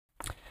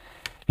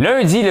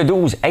Lundi, le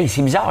 12. Hey,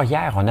 c'est bizarre,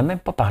 hier, on n'a même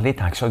pas parlé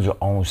tant que ça du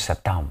 11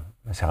 septembre.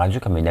 C'est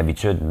rendu comme une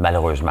habitude,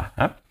 malheureusement.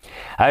 Hein?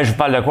 Je vous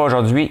parle de quoi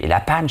aujourd'hui? La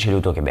panne chez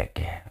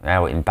l'Auto-Québec.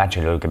 Ah oui, une panne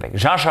chez l'Auto-Québec.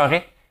 Jean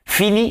Charest,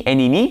 fini et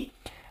nini.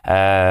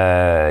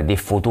 Des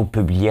photos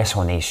publiées à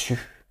son insu.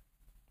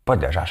 Pas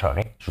de Jean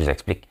Charest, je vous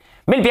explique.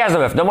 1000 piastres de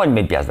bœuf. Donne-moi une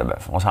 1000 piastres de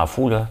bœuf. On s'en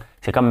fout, là.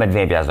 C'est comme mettre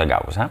 20 piastres de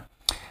gaz. Hein?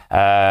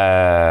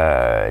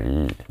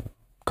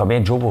 Combien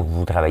de jours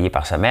vous travaillez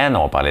par semaine?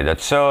 On parlait de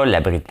ça.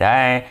 L'abri de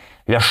terre.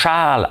 Le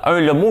Charles.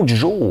 Le mot du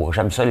jour.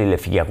 J'aime ça, Le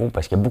Figaro,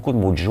 parce qu'il y a beaucoup de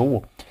mots du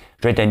jour.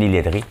 Je vais être un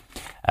illettré.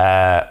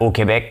 Au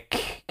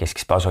Québec, qu'est-ce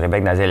qui se passe au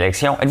Québec dans les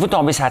élections? Êtes-vous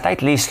tombé sur la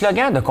tête? Les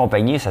slogans de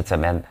compagnie cette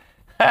semaine.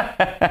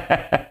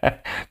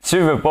 Tu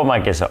veux pas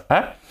manquer ça.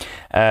 Hein?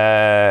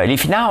 Les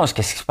finances,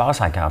 qu'est-ce qui se passe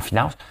en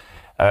finance?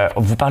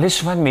 Vous parlez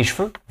souvent de mes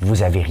cheveux?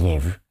 Vous avez rien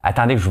vu.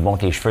 Attendez que je vous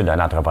montre les cheveux d'un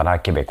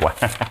entrepreneur québécois.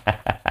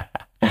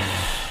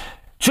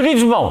 Tu ris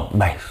du monde?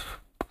 Ben,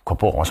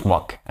 pourquoi pas, on se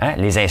moque. Hein?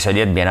 Les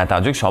insolites, bien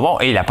entendu, qui sont bons.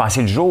 Et la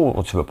pensée du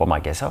jour, tu veux pas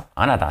manquer ça.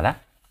 En attendant,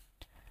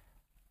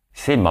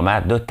 c'est le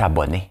moment de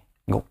t'abonner.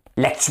 Go.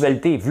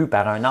 L'actualité vue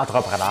par un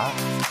entrepreneur.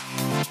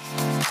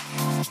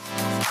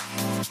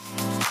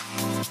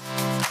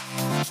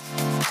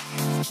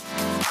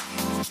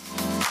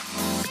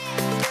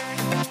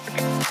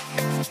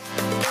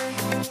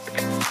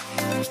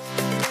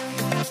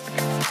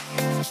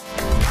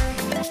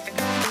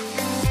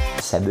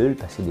 Ça bulle,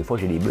 parce que des fois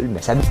j'ai des bulles,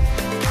 mais ça bulle.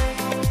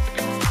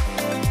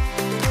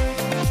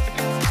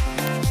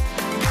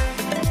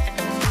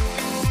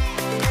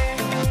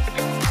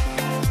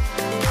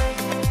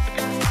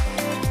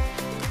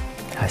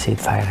 Essayer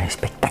de faire un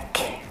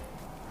spectacle.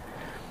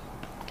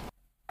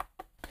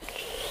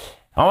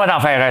 On va en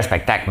faire un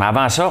spectacle, mais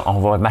avant ça,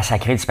 on va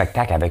massacrer le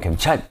spectacle avec une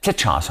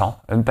petite chanson,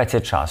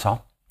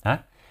 hein,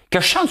 que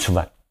je chante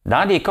souvent.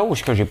 Dans des cas où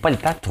j'ai pas le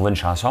temps de trouver une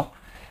chanson,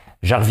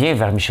 je reviens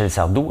vers Michel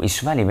Sardou et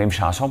souvent les mêmes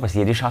chansons, parce qu'il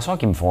y a des chansons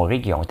qui me font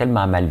rire, qui ont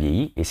tellement mal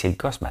vieilli, et c'est le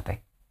cas ce matin.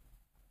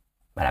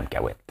 Madame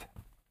Cahouette.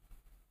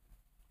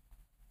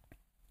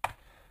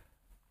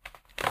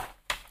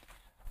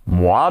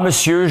 Moi,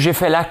 monsieur, j'ai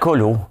fait la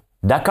colo.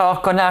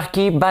 D'accord, connard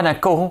qui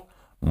banaco.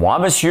 Moi,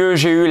 monsieur,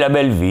 j'ai eu la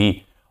belle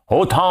vie.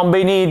 Au temps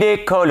béni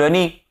des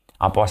colonies.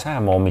 En passant,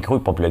 mon micro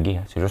n'est pas plugué,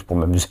 hein, c'est juste pour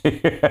m'amuser.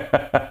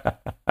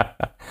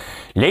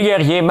 Les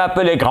guerriers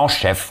m'appelaient grand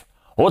chef.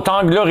 Au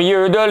temps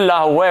glorieux de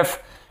la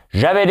OEF,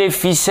 j'avais des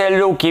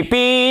ficelles au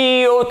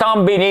képi. Au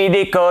temps béni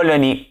des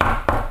colonies.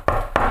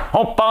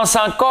 On pense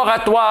encore à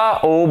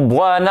toi, au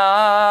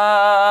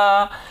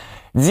Boana.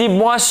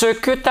 Dis-moi ce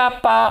que t'as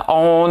pas,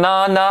 on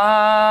en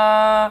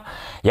a.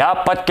 Y a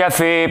pas de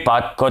café,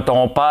 pas de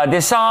coton, pas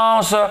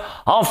d'essence.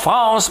 En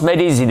France, mais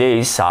des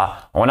idées,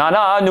 ça, on en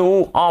a,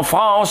 nous, en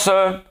France.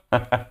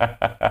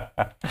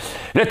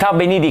 Le temps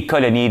béni des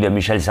colonies de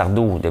Michel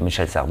Sardou.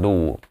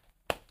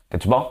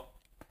 C'était-tu bon?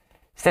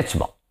 C'était-tu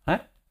bon? Hein?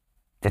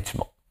 C'était-tu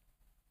bon?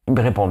 Ils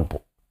me répondent pas.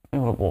 Ils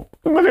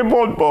me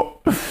répondent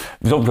pas.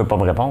 Vous autres, vous ne pouvez pas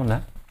me répondre,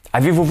 hein?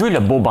 Avez-vous vu le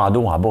beau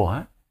bandeau en bas,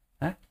 hein?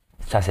 Hein?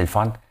 Ça, c'est le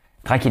fun.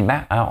 Tranquillement,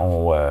 hein,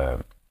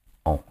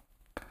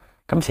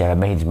 comme s'il y avait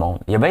bien du monde.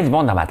 Il y a bien du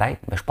monde dans ma tête,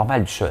 mais je suis pas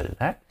mal du seul.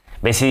 Hein?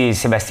 Mais c'est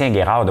Sébastien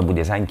Guérard de Beau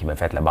Design qui m'a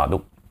fait le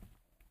bandeau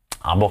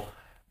en bas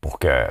pour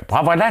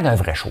avoir l'air d'un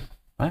vrai show.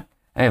 Hein?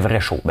 Un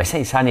vrai show. Ben,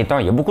 ça en est un.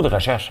 Il y a beaucoup de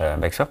recherches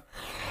avec ça.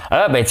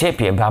 Ben, tiens,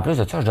 puis en plus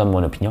de ça, je donne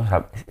mon opinion.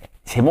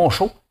 C'est mon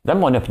show. Je donne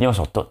mon opinion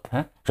sur tout.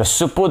 Hein? Je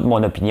saupoudre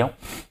mon opinion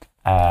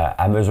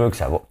à mesure que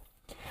ça va.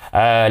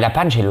 La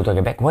panne chez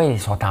l'Auto-Québec. Oui, ils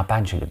sont en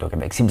panne chez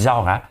l'Auto-Québec. C'est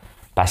bizarre, hein?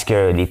 Parce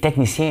que les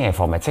techniciens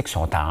informatiques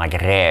sont en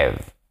grève.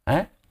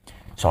 Hein?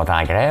 Ils sont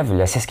en grève.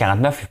 Le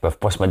 649, ils ne peuvent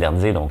pas se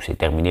moderniser, donc c'est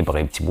terminé pour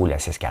un petit bout, la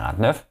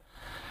 649.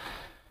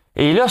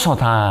 Et là,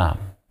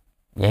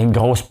 il y a une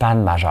grosse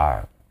panne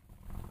majeure.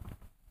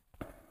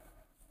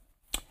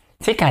 Tu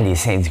sais, quand les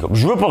syndicats...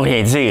 Je veux pas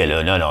rien dire,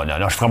 là. Non,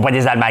 je ne ferai pas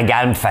des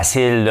amalgames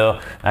faciles, là.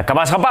 On ne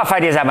commencera pas à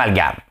faire des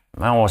amalgames.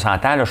 Hein, on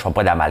s'entend, là, je ne ferai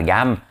pas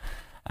d'amalgames.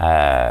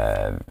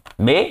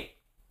 Mais...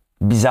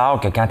 bizarre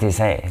que quand ils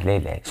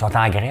sont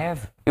en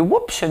grève, et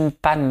oups, c'est une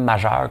panne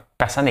majeure que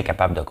personne n'est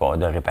capable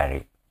de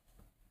réparer.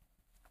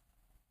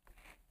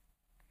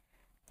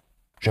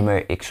 Je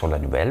mets un X sur la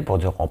nouvelle pour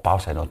dire qu'on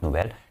passe à une autre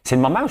nouvelle. C'est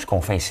le moment où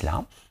on fait un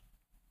silence.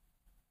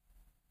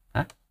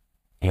 Hein?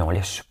 Et on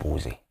laisse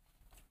supposer.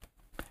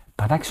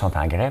 Pendant qu'ils sont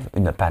en grève,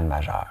 une panne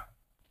majeure.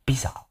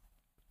 Bizarre.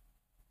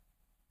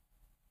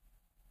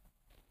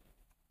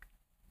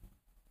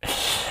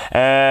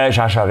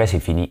 Jean Charest, c'est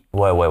fini.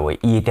 Ouais.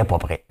 Il était pas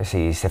prêt.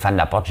 C'est Stéphane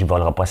Laporte, je ne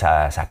volerai pas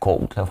sa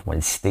côte, il faut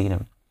le citer. Là.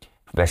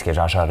 Parce que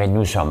Jean Charest,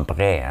 nous sommes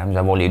prêts. Hein? Nous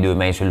avons les deux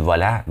mains sur le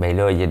volant. Mais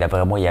là,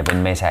 d'après moi, il y avait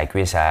une main sur la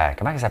cuisse à...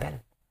 Comment elle s'appelle?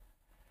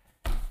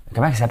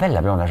 Comment elle s'appelle,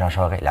 la blonde de Jean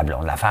Charest? La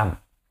blonde, la femme.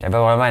 Il y avait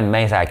vraiment une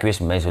main sur la cuisse,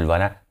 une main sur le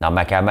volant. Dans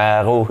ma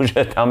Camaro, je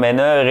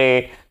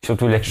t'emmènerai sur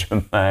tous les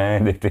chemins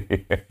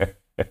d'été.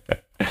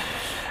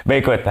 Ben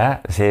écoute,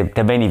 hein,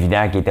 c'était bien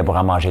évident qu'il était pour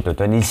en manger tout le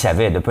temps. Il le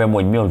savait. Depuis un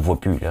mois et demi, on ne le voit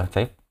plus. Là,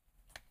 tu sais.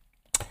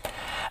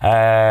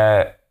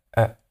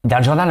 Dans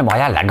le Journal de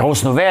Montréal, la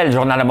grosse nouvelle, le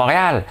Journal de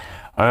Montréal,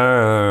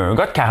 un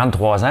gars de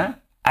 43 ans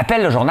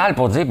appelle le journal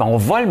pour dire, ben, on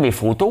vole mes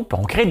photos, puis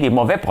on crée des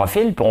mauvais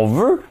profils, puis on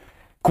veut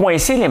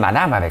coincer les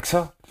madames avec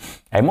ça.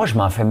 Et moi, je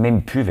m'en fais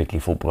même plus avec les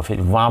faux profils.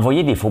 Vous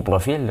m'envoyez des faux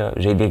profils, là,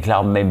 je les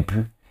déclare même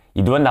plus.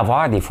 Il doit y en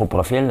avoir des faux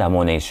profils à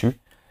mon insu.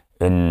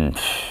 Une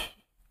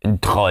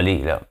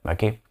trollée, là,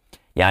 OK?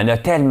 Il y en a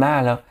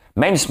tellement, là.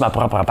 Même sur ma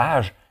propre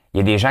page, il y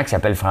a des gens qui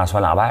s'appellent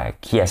François Lambert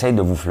qui essayent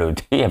de vous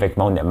flirter avec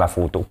ma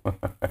photo.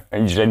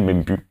 Ils ne gênent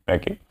même plus,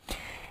 OK?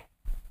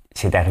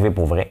 C'est arrivé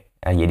pour vrai.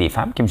 Il y a des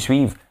femmes qui me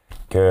suivent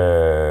qui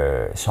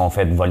sont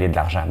faites voler de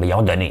l'argent. Mais ils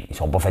ont donné. Ils ne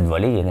sont pas fait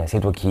voler. C'est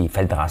toi qui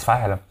fais le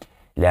transfert, là.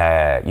 Il y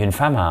a une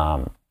femme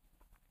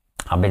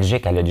en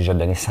Belgique, elle a déjà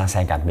donné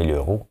 150 000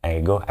 € à un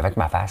gars avec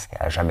ma face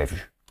qu'elle n'a jamais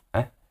vu.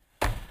 Hein?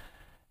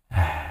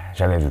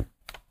 Jamais vu.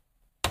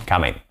 Quand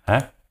même. Hein?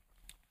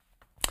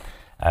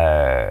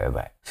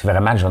 C'est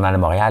vraiment le Journal de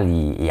Montréal,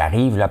 il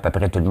arrive là, à peu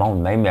près tout le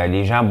monde, même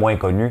les gens moins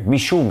connus.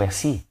 Michou,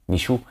 merci.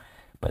 Michou,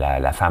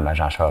 la femme à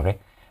Jean Charest.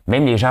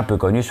 Même les gens peu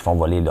connus se font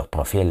voler leur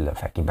profil. Là.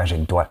 Fait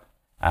qu'imagine-toi.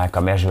 Hein,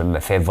 comment je me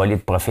fais voler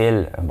de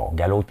profil. Bon,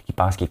 l'autre qui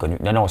pense qu'il est connu.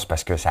 Non, c'est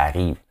parce que ça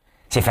arrive.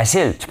 C'est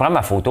facile. Tu prends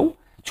ma photo,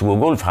 tu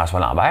googles François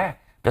Lambert,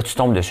 puis là, tu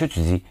tombes dessus, tu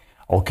dis,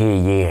 OK,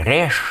 il est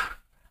riche.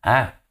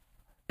 Hein?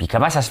 Puis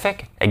comment ça se fait?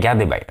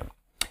 Regardez bien.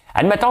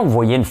 Admettons que vous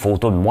voyez une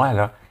photo de moi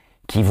là,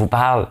 qui vous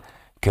parle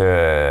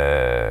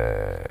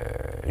que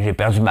j'ai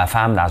perdu ma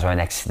femme dans un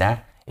accident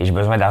et j'ai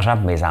besoin d'argent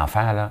pour mes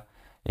enfants. Là.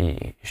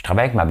 Et je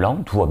travaille avec ma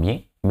blonde, tout va bien.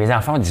 Mes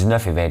enfants ont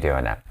 19 et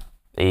 21 ans.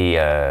 Et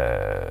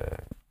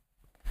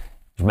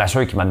je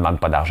m'assure qu'ils ne me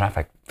demandent pas d'argent.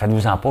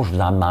 Faites-vous-en pas, je ne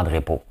vous en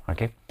demanderai pas.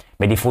 OK?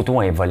 Mais des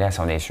photos volées à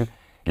son insu.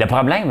 Le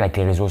problème avec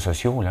les réseaux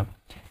sociaux, là,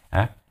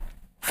 hein?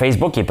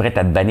 Facebook est prêt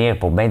à te bannir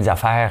pour bien des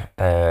affaires.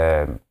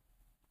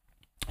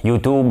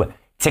 YouTube,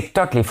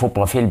 TikTok, les faux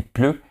profils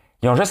plus.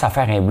 Ils ont juste à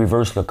faire un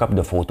reverse look-up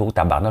de photos,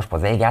 tabarnouche, pour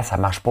dire, hey, gars, ça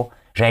marche pas.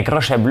 J'ai un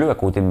crochet bleu à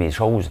côté de mes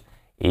choses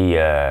et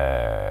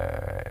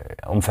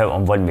on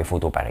me vole mes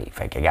photos pareil.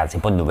 Fait que, regarde,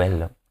 c'est pas de nouvelles,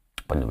 là.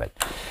 Pas de nouvelles.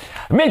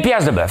 1000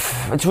 piastres de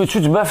bœuf. Tu veux-tu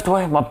du bœuf,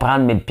 toi? Moi,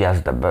 prendre 1000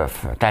 piastres de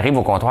bœuf. T'arrives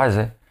au comptoir, tu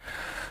sais.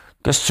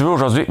 Qu'est-ce que tu veux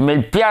aujourd'hui?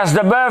 1000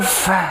 piastres de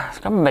bœuf!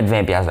 C'est comme mettre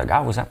 20 piastres de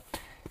gaz, hein.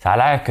 Ça a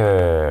l'air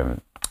que,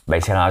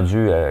 c'est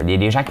rendu, il y a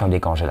des gens qui ont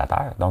des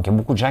congélateurs. Donc, il y a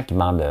beaucoup de gens qui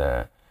demandent,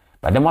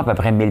 donne-moi à peu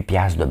près 1000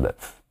 piastres de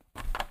bœuf.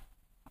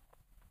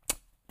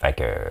 Fait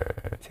que,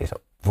 c'est ça.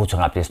 Faut que tu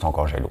remplisses ton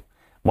congélo.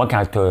 Moi,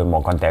 quand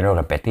mon container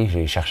a pété,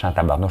 j'ai cherché en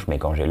tabarnouche mes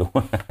congélos.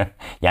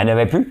 Il n'y en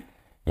avait plus.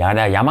 Il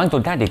en manque tout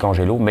le temps des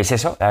congélos. Mais c'est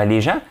ça.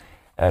 Les gens,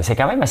 c'est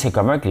quand même assez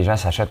commun que les gens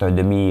s'achètent un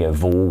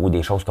demi-veau ou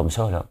des choses comme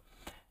ça, là.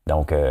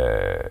 Donc,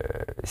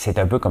 c'est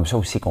un peu comme ça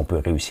aussi qu'on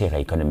peut réussir à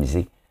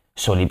économiser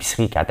sur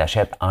l'épicerie. Quand tu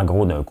achètes en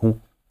gros d'un coup,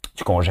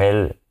 tu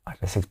congèles.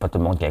 Je sais que c'est pas tout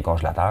le monde qui a un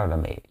congélateur, là,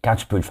 mais quand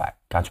tu peux le faire.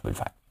 Quand tu peux le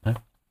faire. Hein?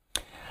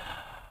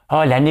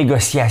 Ah, la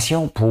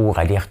négociation pour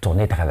aller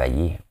retourner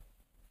travailler.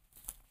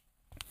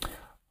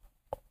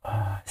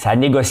 Ça a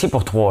négocié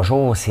pour 3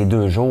 jours, c'est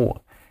 2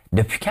 jours.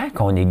 Depuis quand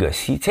qu'on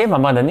négocie? Tu sais, à un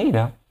moment donné,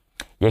 là,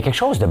 il y a quelque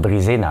chose de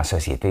brisé dans la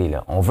société.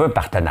 Là. On veut un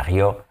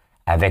partenariat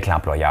avec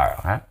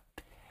l'employeur. Hein?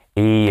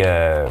 Et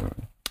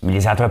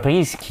les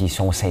entreprises qui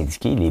sont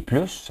syndiquées, les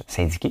plus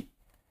syndiquées,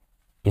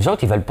 les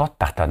autres, ils veulent pas de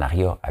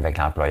partenariat avec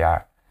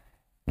l'employeur.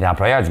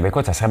 L'employeur dit,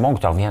 écoute, ça serait bon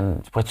que tu reviennes.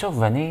 Tu pourrais-tu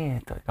revenir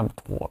comme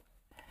 3?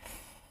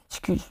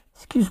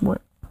 Excuse-moi.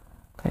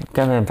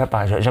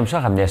 J'aime ça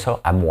ramener ça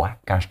à moi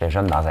quand j'étais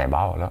jeune dans un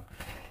bar. Là.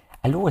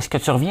 Allô, est-ce que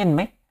tu reviens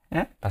demain?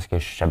 Hein? Parce que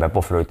je savais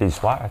pas flirter le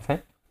soir, tu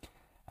sais.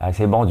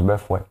 C'est bon du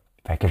bœuf, ouais.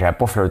 Fait que j'avais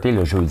pas flirté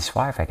le jeudi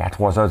soir. Fait qu'à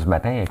 3 heures du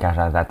matin, quand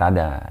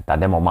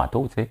j'attendais mon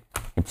manteau, tu sais,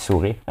 un petit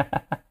sourire.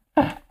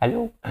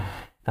 Allô,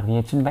 te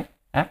reviens-tu demain?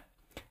 Hein?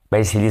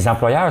 Si les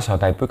employeurs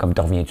sont un peu comme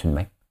te reviens-tu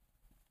demain?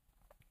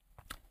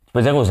 Tu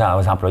peux dire aux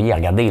employés,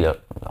 regardez, là,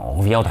 on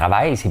revient au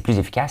travail, c'est plus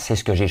efficace, c'est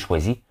ce que j'ai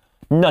choisi.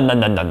 Non.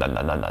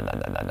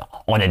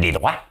 On a des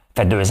droits.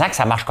 Ça fait 2 ans que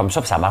ça marche comme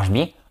ça, puis ça marche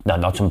bien.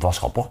 Non, tu me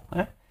forceras pas.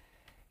 Hein?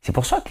 C'est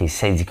pour ça que les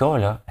syndicats,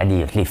 là,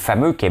 les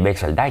fameux Québec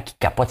solidaires qui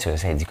capotent sur les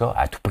syndicats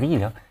à tout prix,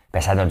 là,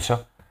 ça donne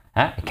ça.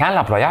 Hein? Quand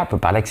l'employeur peut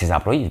parler avec ses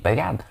employés, il dit,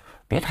 regarde,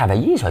 bien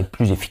travailler, ça va être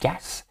plus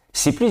efficace.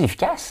 Si c'est plus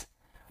efficace,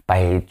 tu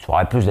vas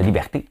avoir plus de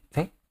liberté.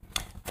 T'sais?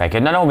 Fait que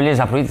non, mais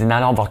les employés disent, non,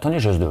 on va retourner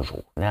juste 2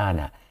 jours. Non.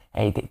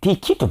 Hey, t'es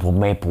qui, toi, pour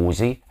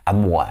m'imposer à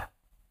moi?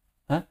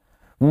 Hein?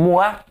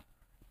 Moi,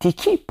 t'es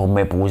qui pour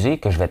m'imposer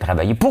que je vais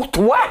travailler pour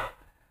toi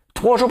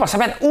 3 jours par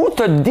semaine? Où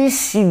t'as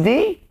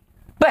décidé?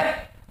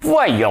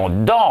 Voyons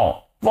donc.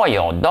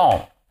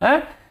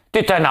 Hein?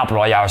 T'es un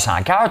employeur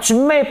sans cœur. Tu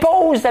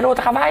m'imposes d'aller au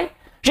travail?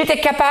 J'étais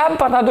capable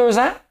pendant 2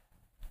 ans?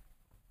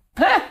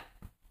 Hein?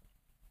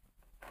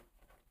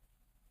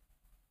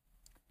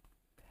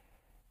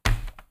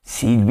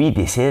 Si lui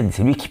décide,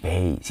 c'est lui qui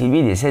paye. Si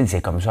lui décide,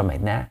 c'est comme ça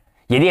maintenant.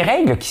 Il y a des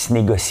règles qui se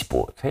négocient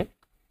pas. Tu sais?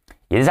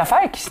 Il y a des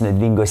affaires qui se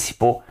négocient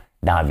pas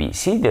dans la vie.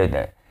 Si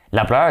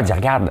l'employeur dit,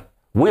 regarde,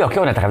 oui, OK,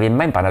 on a travaillé de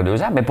même pendant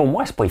 2 ans, mais pour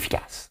moi, c'est pas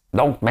efficace.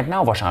 Donc,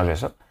 maintenant, on va changer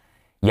ça.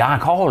 Il y a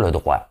encore le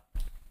droit.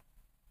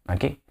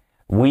 OK?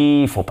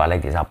 Oui, il faut parler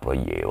avec des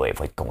employés. Oui, il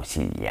faut être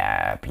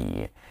conciliant.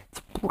 Puis,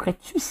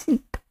 pourrais-tu,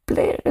 s'il te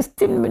plaît,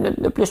 rester 1 minute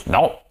de plus?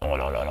 Non.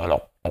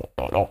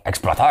 Non,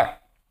 exploiteur.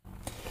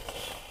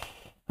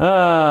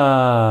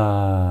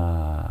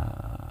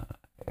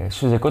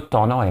 Sous-écoute,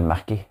 ton nom est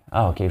marqué.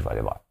 Ah, OK, je vais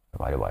aller voir. Je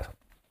vais aller voir ça.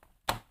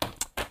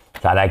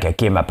 Ça a l'air que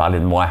Kim a parlé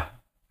de moi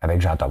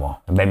avec Jean-Thomas.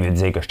 Même mieux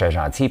dire que j'étais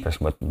gentil parce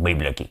que moi, il m'a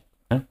bloqué.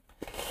 Hein?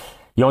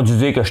 Ils ont dû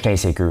dire que j'étais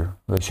insécure.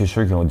 C'est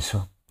sûr qu'ils ont dit ça.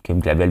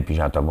 Kim Clavel puis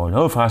Jean-Thomas.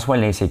 Là, François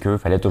l'insécure,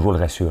 fallait toujours le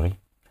rassurer.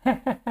 Je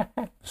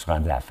suis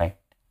rendu à la fin.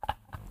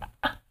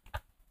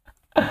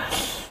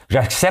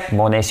 J'accepte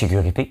mon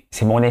insécurité.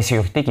 C'est mon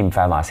insécurité qui me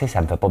fait avancer, ça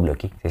ne me fait pas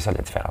bloquer. C'est ça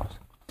la différence.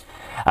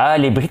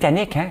 Les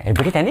Britanniques, hein? Les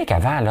Britanniques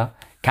avant, là,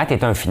 quand tu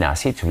étais un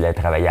financier, tu voulais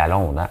travailler à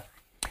Londres, hein?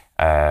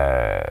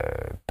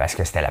 Parce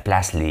que c'était la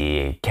place,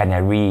 les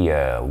Canary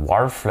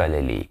Wharf, là,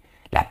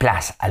 la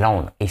place à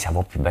Londres. Et ça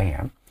va plus bien.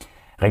 Hein?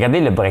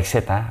 Regardez le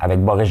Brexit, hein, avec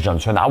Boris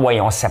Johnson. Ah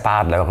ouais, on se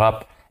sépare de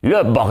l'Europe.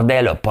 Le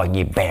bordel a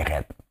pogné bien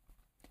raide.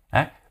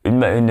 Hein?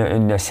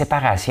 Une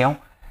séparation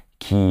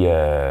qui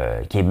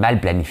est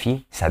mal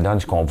planifiée, ça donne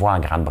ce qu'on voit en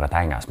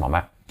Grande-Bretagne en ce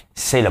moment.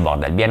 C'est le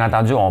bordel. Bien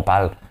entendu, on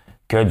parle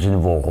que du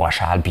nouveau roi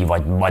Charles, puis il va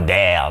être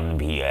moderne,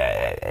 puis...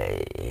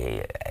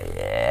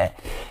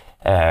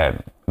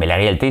 mais la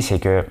réalité, c'est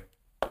que...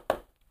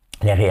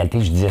 La réalité,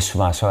 je disais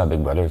souvent ça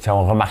avec Brother.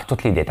 On remarque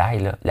tous les détails.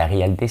 Là. La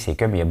réalité, c'est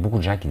que... Mais il y a beaucoup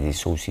de gens qui disent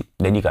ça aussi.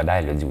 Denis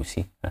Coderre l'a dit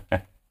aussi.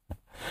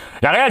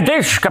 La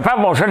réalité, je suis capable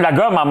de manger de la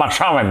gomme en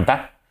marchant en même temps.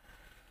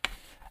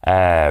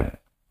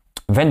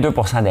 22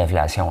 %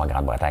 d'inflation en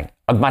Grande-Bretagne.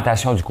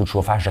 Augmentation du coût de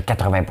chauffage de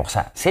 80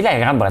 %. C'est la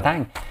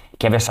Grande-Bretagne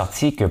qui avait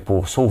sorti que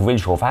pour sauver le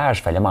chauffage,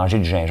 il fallait manger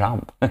du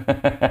gingembre.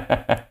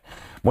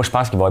 Moi, je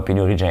pense qu'il va y avoir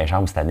pénurie de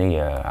gingembre cette année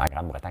en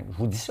Grande-Bretagne. Je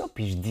vous dis ça,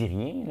 puis je dis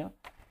rien. Là.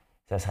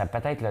 Ça serait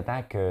peut-être le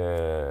temps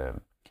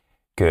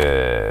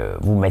que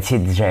vous mettiez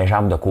du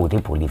gingembre de côté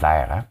pour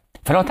l'hiver. Hein?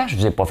 Ça fait longtemps que je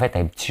ne vous ai pas fait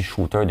un petit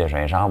shooter de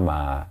gingembre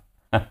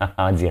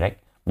en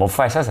direct. On va vous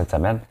faire ça cette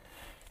semaine.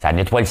 Ça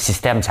nettoie le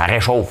système, ça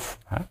réchauffe.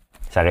 Hein?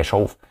 Ça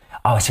réchauffe.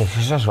 Ah, c'est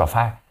ça que je vais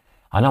faire.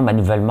 Ah non, ma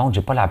nouvelle montre,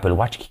 j'ai pas l'Apple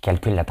Watch qui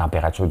calcule la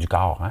température du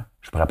corps. Hein?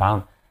 Je pourrais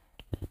prendre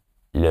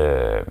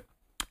le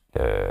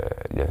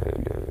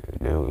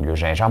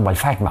gingembre. On va le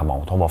faire avec ma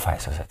montre. On va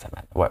faire ça cette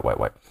semaine. Ouais.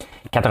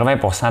 80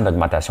 %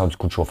 d'augmentation du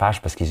coût de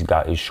chauffage parce qu'ils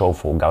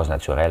chauffent au gaz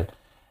naturel.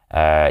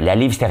 La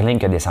livre sterling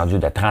qui a descendu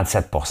de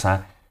 37 %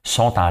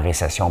 sont en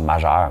récession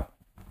majeure.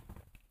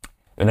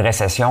 Une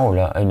récession,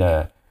 là,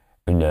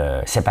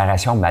 une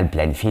séparation mal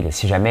planifiée. Là.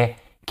 Si jamais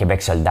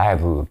Québec solidaire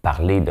veut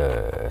parler de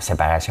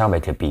séparation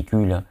avec le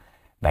PQ, là,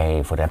 ben,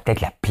 il faudrait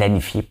peut-être la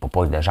planifier pour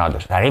pas de genre de...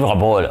 Ça n'arrivera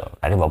pas, là.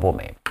 Ça n'arrivera pas,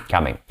 mais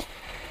quand même.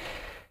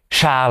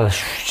 Charles, je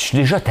suis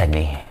déjà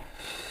tanné.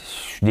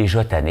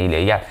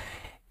 Là.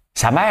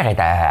 Sa mère, elle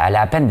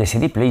a à peine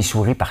décédée, puis là, il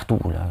sourit partout.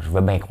 Là. Je veux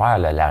bien croire,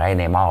 là, la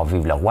reine est morte,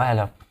 vive le roi,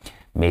 là.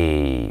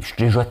 Mais je suis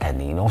déjà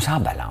tanné. Là. On s'en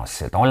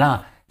balance.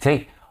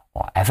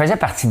 Elle faisait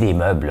partie des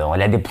meubles. Là. On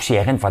la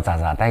dépoussiérait une fois de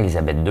temps en temps,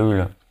 Élisabeth II,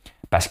 là,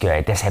 parce qu'elle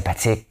était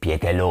sympathique, puis elle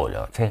était là.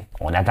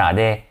 On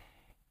attendait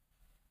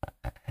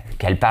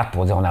qu'elle parte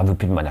pour dire on n'en veut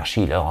plus de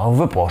monarchie. Là. On ne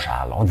veut pas,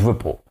 Charles, on ne veut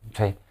pas.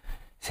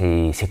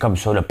 C'est comme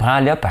ça.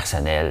 Prends-le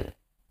personnel.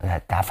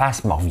 Ta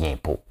face ne me revient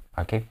pas.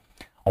 OK?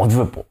 On ne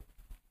veut pas.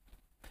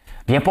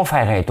 Viens pas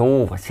faire un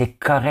tour. C'est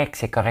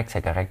correct.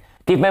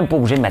 T'es même pas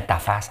obligé de mettre ta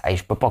face. Hey,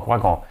 je peux pas croire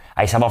qu'on...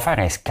 Hey, ça va faire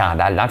un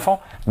scandale. Dans le fond,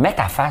 mets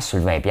ta face sur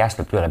le 20$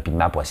 le plus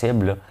rapidement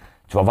possible. Là.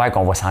 Tu vas voir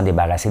qu'on va s'en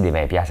débarrasser des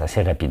 20$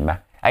 assez rapidement.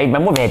 Hey,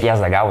 mets-moi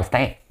 20$ de gaz.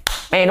 Tiens,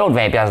 un autre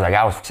 20$ de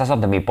gaz. Faut que ça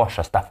sorte de mes poches,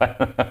 ça, cette affaire.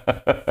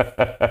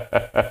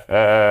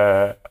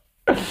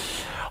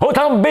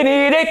 Autant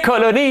béni des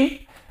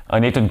colonies.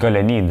 On est une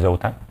colonie, nous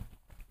autres. Hein?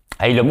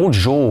 Hey, le mot du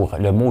jour.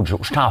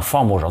 Je suis en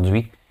forme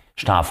aujourd'hui.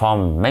 Je suis en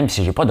forme, même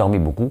si j'ai pas dormi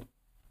beaucoup.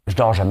 Je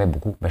dors jamais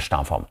beaucoup, mais je suis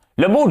en forme.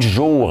 Le mot du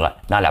jour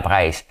dans la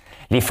presse.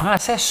 Les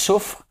Français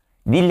souffrent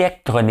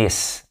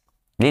d'électronisme.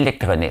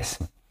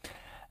 L'électronisme.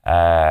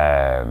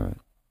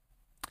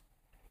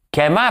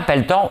 Comment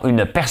appelle-t-on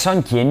une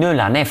personne qui est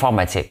nulle en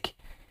informatique?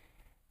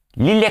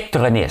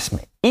 L'électronisme,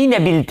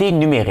 inhabilité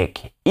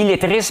numérique,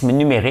 illettrisme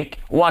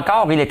numérique ou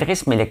encore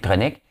illettrisme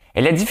électronique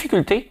est la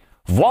difficulté,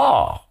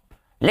 voire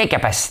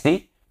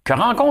l'incapacité que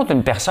rencontre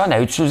une personne à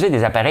utiliser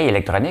des appareils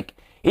électroniques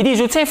et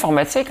des outils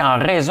informatiques en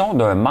raison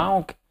d'un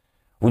manque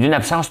ou d'une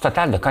absence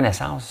totale de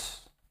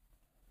connaissances.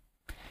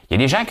 Il y a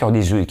des gens qui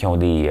ont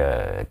des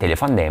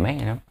téléphones dans les mains,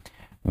 là,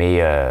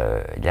 mais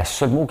le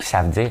seul mot qu'ils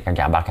savent dire quand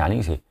ils embarquent en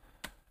ligne, c'est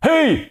 «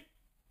 Hey!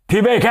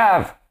 T'es bien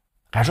cave! »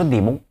 Rajoute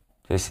des mots.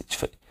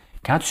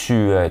 Quand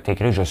tu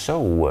t'écris juste ça,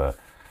 ou...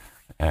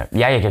 hier, il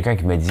y a quelqu'un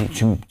qui me dit «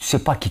 Tu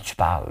sais pas à qui tu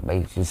parles. »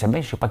 Ben, je sais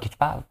bien, je sais pas à qui tu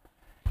parles.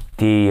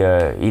 T'es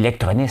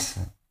électroniste.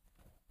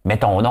 Mets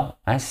ton nom.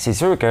 Hein? C'est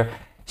sûr que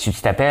si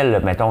tu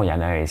t'appelles, mettons, il y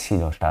en a un ici,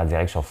 là, je suis en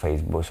direct sur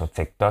Facebook, sur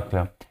TikTok,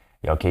 là.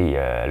 OK,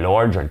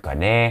 Lord, je le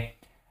connais.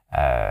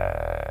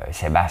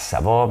 Sébastien,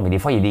 ça va. Mais des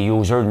fois, il y a des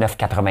users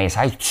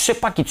 996. Tu sais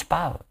pas à qui tu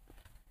parles.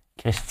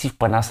 Christy,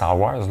 pas dans Star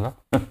Wars, là.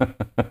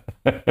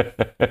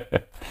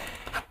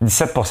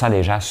 17 %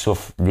 des gens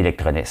souffrent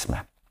d'électronisme.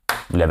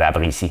 Vous l'avez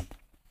appris ici.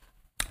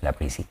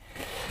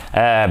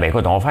 Ben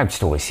écoute, on va faire un petit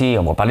tour ici.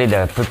 On va parler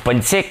d'un peu de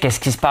politique. Qu'est-ce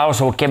qui se passe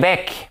au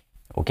Québec?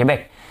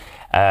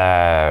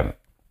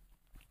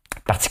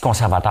 Parti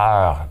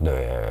conservateur de...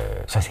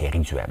 ça, c'est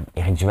Éric Duhem.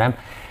 Éric Duhem,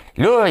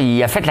 là,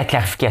 il a fait la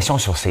clarification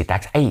sur ses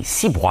taxes. Hey,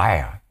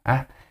 ciboire,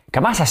 hein?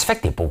 Comment ça se fait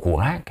que tu n'es pas au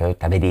courant que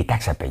tu avais des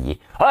taxes à payer?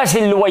 Ah,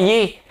 c'est le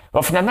loyer!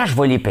 Bon, finalement, je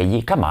vais les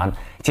payer. Comment?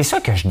 C'est ça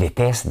que je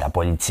déteste dans la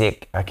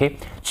politique, OK?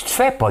 Tu te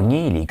fais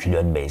pogner les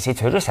culottes baissées.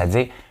 Tu fais juste à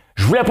dire,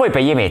 je voulais pas y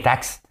payer mes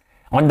taxes.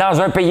 On est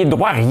dans un pays de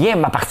droit, rien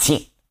ne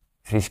m'appartient.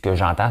 C'est ce que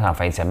j'entends en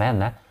fin de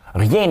semaine, hein?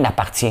 Rien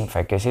n'appartient.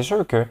 Fait que c'est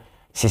sûr que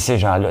c'est ces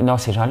gens-là. Non,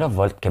 ces gens-là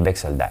votent Québec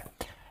solidaire.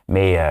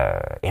 Mais,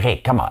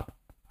 Éric, comment?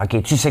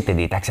 OK, tu sais que tu as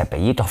des taxes à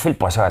payer. Tu refiles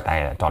pas ça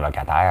à ton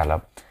locataire,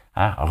 là.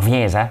 Hein?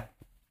 Reviens-en.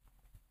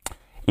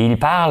 Il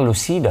parle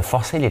aussi de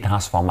forcer les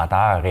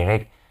transformateurs,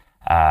 Éric,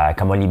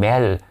 comme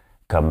Olimel,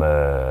 comme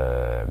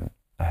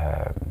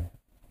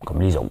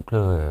les autres,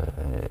 là,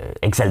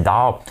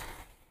 Exceldor.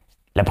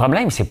 Le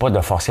problème, c'est pas de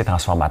forcer les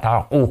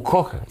transformateurs au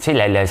cas. Tu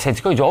sais, le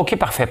syndicat, il dit OK,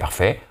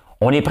 parfait.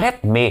 On est prêt,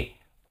 mais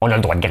on a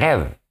le droit de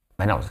grève.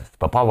 Mais non, tu ne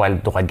peux pas avoir le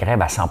droit de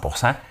grève à 100 Tu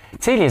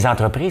sais, les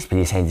entreprises et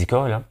les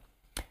syndicats, là,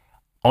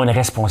 ont une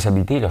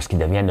responsabilité lorsqu'ils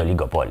deviennent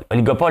oligopole.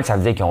 Oligopole, ça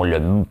veut dire qu'ils ont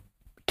le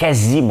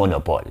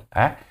quasi-monopole.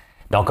 Hein?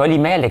 Donc,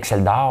 Olimel,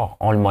 Exceldor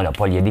ont le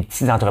monopole. Il y a des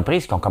petites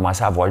entreprises qui ont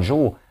commencé à voir le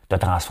jour de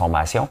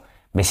transformation,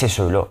 mais c'est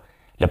ceux-là.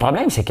 Le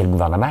problème, c'est que le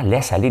gouvernement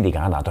laisse aller des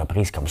grandes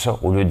entreprises comme ça,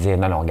 au lieu de dire,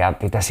 non, regarde,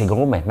 t'es assez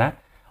gros maintenant,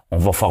 on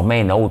va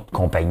former une autre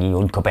compagnie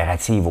ou une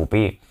coopérative au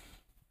pire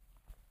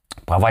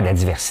pour avoir de la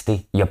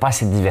diversité. Il n'y a pas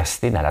assez de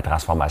diversité dans la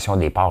transformation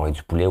des porcs et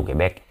du poulet au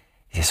Québec.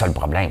 C'est ça le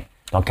problème.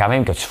 Donc, quand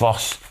même que tu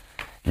forces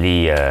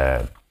les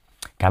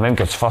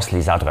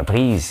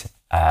entreprises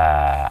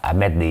à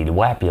mettre des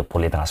lois pour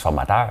les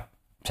transformateurs,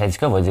 le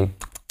syndicat va dire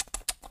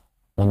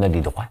on a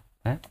des droits.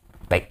 Hein?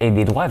 Ben, et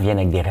des droits viennent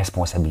avec des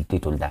responsabilités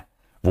tout le temps.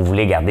 Vous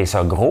voulez garder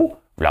ça gros, vous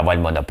voulez avoir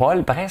le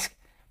monopole presque,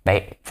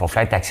 ben, il faut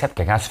faire que tu acceptes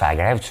que quand tu fais la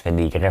grève, tu fais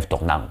des grèves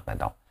tournantes,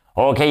 mettons.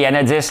 OK, il y en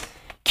a 10.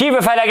 Qui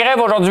veut faire la grève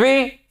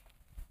aujourd'hui?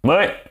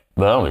 Oui.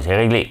 Bon, ben, c'est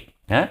réglé.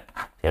 Hein?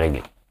 C'est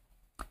réglé.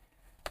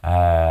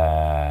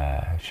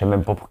 Je sais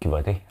même pas pour qui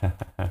voter.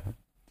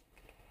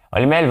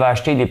 Olimel va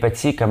acheter des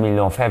petits comme ils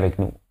l'ont fait avec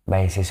nous.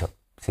 Ben, c'est ça.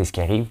 C'est ce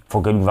qui arrive. Il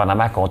faut que le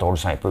gouvernement contrôle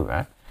ça un peu.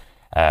 Hein?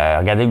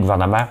 Regardez, le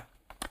gouvernement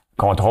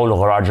contrôle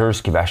Rogers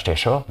qui va acheter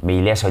ça, mais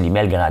il laisse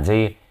Olimel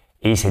grandir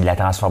et c'est de la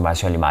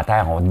transformation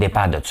alimentaire. On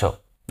dépend de ça.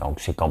 Donc,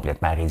 c'est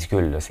complètement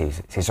ridicule.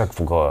 C'est ça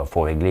qu'il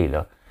faut régler.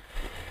 Là.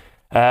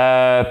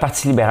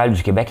 Parti libéral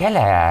du Québec, elle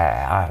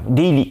a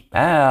des lits.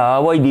 Hein?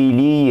 Ah ouais, des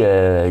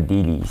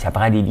lits. Ça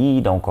prend des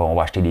lits, donc on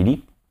va acheter des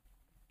lits.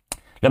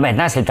 Là,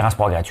 maintenant, c'est le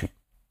transport gratuit.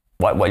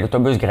 Ouais,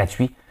 l'autobus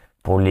gratuit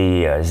pour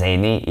les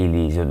aînés et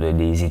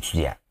les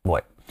étudiants.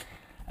 Ouais.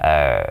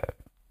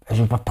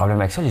 J'ai pas de problème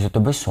avec ça. Les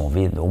autobus sont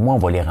vides. Au moins, on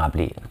va les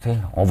remplir. T'sais.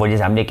 On va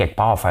les amener quelque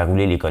part, faire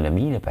rouler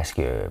l'économie, là, parce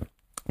que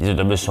les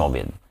autobus sont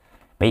vides.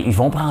 Mais ils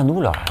vont prendre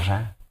où leur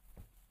argent?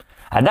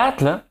 À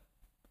date, là,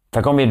 ça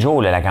fait combien de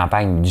jours, là, la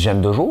campagne? Une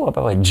dizaine de jours, à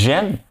peu près?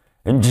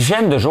 Une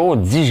dizaine de jours,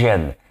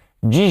 digène.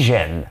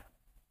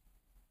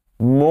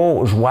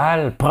 Mot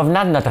joual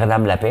provenant de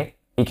Notre-Dame-la-Paix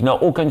et qui n'a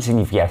aucune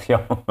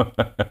signification.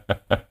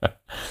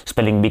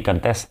 Spelling Bee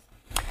Contest.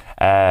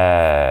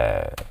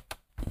 Ils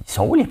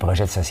sont où les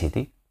projets de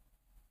société?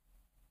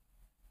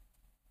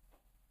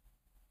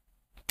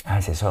 Ah,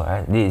 c'est ça.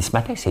 Hein? Ce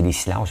matin, c'est des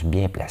silences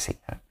bien placés.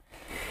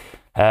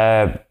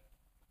 Hein?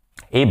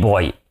 Et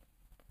boy,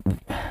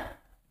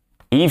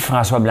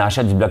 Yves-François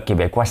Blanchet du Bloc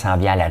québécois s'en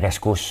vient à la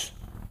rescousse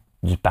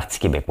du Parti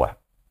québécois.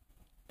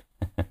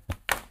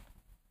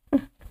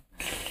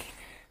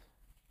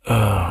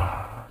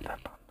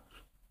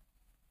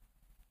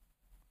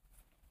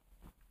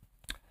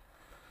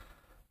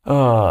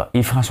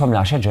 Yves-François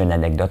Blanchet, j'ai une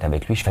anecdote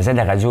avec lui. Je faisais de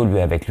la radio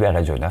avec lui à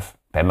Radio 9.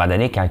 Puis à un moment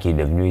donné, quand il est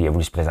devenu, il a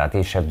voulu se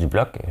présenter chef du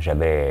Bloc, je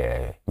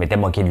m'étais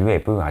moqué de lui un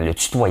peu en le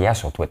tutoyant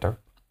sur Twitter.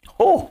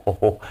 Oh!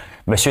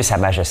 Monsieur Sa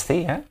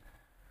Majesté, hein?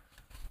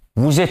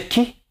 Vous êtes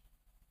qui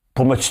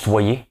pour me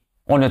tutoyer?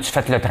 On a-tu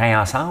fait le train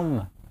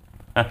ensemble?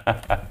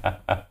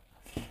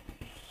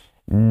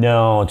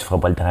 Non, tu feras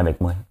pas le train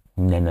avec moi.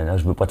 Non,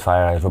 je veux pas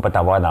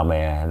t'avoir dans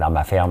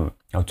ma ferme.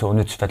 On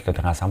a-tu fait le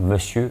train ensemble?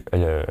 Monsieur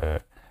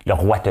le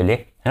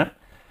roitelet, hein?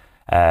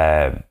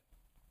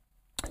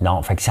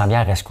 Non, fait qu'il s'en vient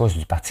à la rescousse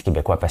du Parti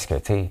québécois parce que,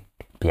 tu sais,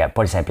 puis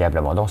Paul Saint-Pierre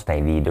Plamondon, c'est un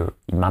leader.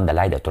 Il demande de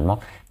l'aide à tout le monde.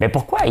 Mais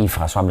pourquoi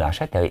Yves-François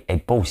Blanchet n'est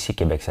pas aussi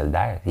Québec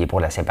solidaire? Il est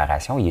pour la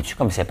séparation. Il est-tu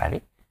comme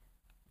séparé?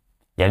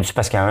 Il y en a-tu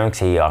parce qu'il y en a un que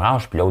c'est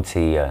orange, puis l'autre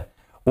c'est...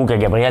 ou que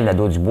Gabriel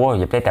Nadeau-Dubois,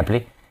 il a peut-être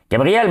appelé.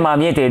 Gabriel m'en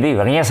vient t'aider, il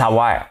veut rien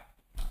savoir.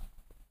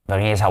 Il veut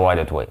rien savoir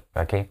de toi,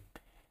 OK?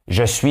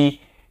 Je suis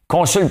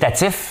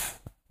consultatif,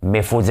 mais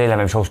il faut dire la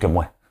même chose que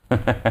moi.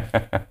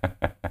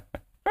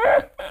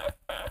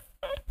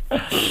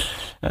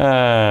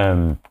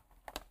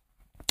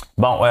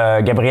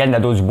 Gabriel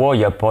Nadeau-Dubois,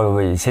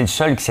 c'est le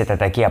seul qui s'est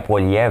attaqué à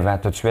Poilievre, hein,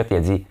 tout de suite. Il a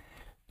dit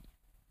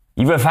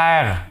il veut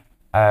faire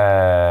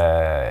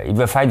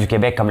du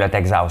Québec comme le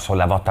Texas, sur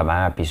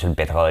l'avortement, puis sur le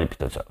pétrole, puis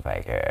tout ça.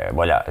 Fait que,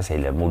 voilà, c'est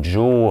le mot du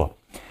jour.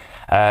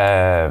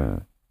 Le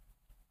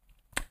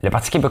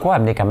Parti québécois a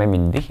amené quand même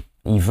une idée.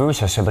 Il veut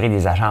se sevrer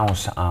des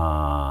agences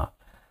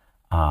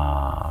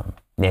dans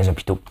les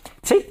hôpitaux.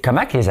 Tu sais,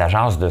 comment que les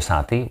agences de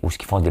santé ou ce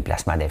qui font des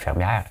placements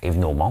d'infirmières est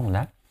venu au monde,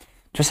 hein?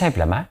 Tout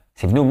simplement,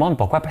 c'est venu au monde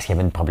pourquoi? Parce qu'il y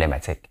avait une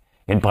problématique.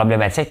 Il y a une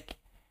problématique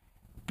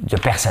de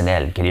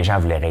personnel que les gens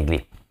voulaient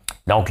régler.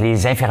 Donc,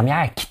 les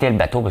infirmières quittaient le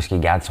bateau parce qu'ils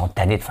gardent, sont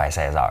tannés de faire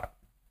 16 heures.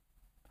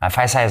 À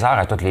faire 16 heures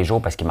à tous les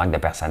jours parce qu'il manque de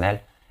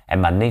personnel, à un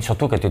moment donné,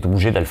 surtout que tu es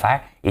obligé de le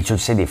faire et tu le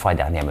sais des fois à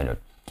la dernière minute.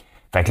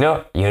 Fait que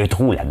là, il y a un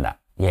trou là-dedans.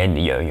 Il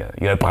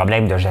y a un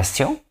problème de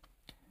gestion.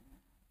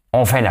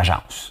 On fait une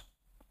agence.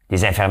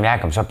 Les infirmières,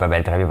 comme ça, peuvent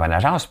aller travailler pour une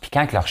agence, puis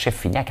quand leur chiffre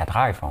finit à 4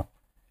 heures, ils font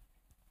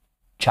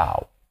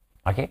ciao.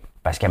 OK?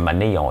 Parce qu'à un moment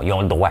donné, ils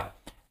ont le droit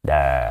de.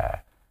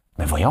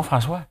 Mais voyons,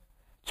 François,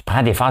 tu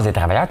prends défense des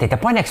travailleurs. Tu n'étais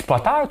pas un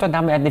exploiteur, toi,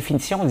 dans ma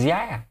définition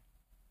d'hier?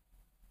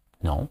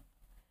 Non.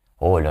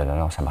 Oh là,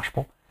 non, ça marche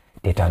pas.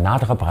 Tu es un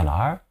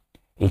entrepreneur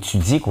et tu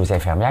dis qu'aux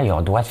infirmières, ils ont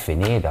le droit de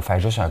finir, de faire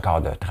juste un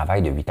quart de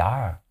travail de 8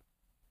 heures.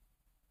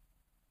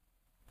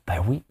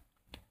 Ben oui.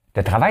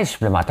 Le travail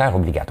supplémentaire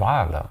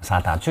obligatoire, là,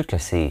 s'entends-tu que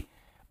c'est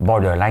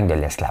borderline de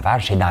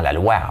l'esclavage? C'est dans la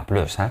loi en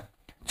plus. Hein?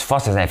 Tu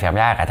forces les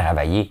infirmières à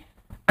travailler.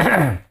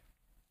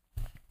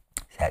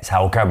 Ça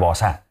n'a aucun bon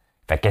sens.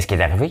 Fait que qu'est-ce qui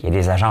est arrivé? Il y a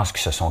des agences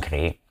qui se sont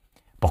créées.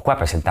 Pourquoi?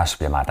 Parce que c'est le temps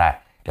supplémentaire.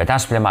 Le temps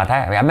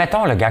supplémentaire,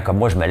 admettons le gars comme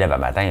moi, je me lève un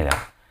matin, là.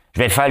 Je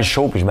vais te faire le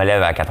show, puis je me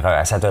lève à 4h,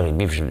 à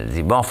 7h30, puis je me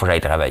dis, bon, il faut que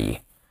j'aille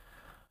travailler.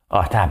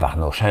 Ah,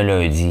 tabarnouche, un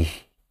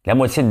lundi. La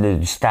moitié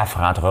du staff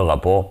ne rentrera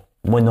pas.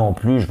 Moi non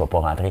plus, je ne vais pas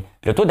rentrer.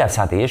 Le taux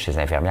d'absentéisme chez les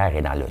infirmières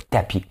est dans le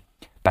tapis.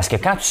 Parce que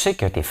quand tu sais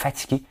que tu es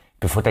fatigué,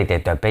 puis il faut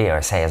être topé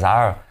 16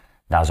 heures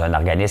dans un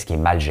organisme qui est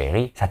mal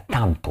géré, ça ne te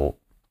tente pas.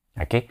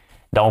 OK?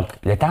 Donc,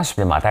 le temps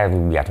supplémentaire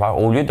obligatoire,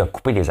 au lieu de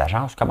couper les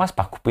agences, commence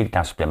par couper le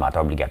temps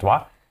supplémentaire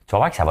obligatoire. Tu vas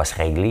voir que ça va se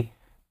régler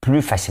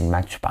plus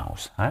facilement que tu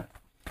penses. Hein?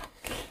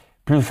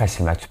 Plus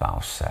facilement que tu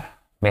penses.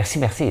 Merci,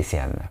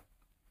 Étienne.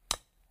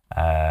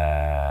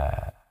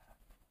 Voilà.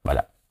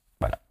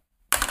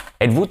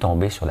 Êtes-vous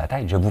tombé sur la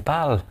tête? Je vous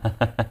parle.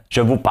 Je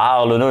vous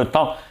parle d'un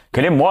temps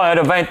que les moins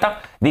de 20 ans,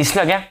 des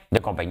slogans de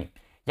compagnie.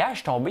 Hier, je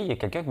suis tombé, il y a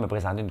quelqu'un qui m'a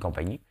présenté une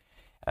compagnie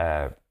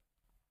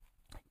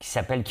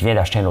qui vient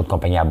d'acheter une autre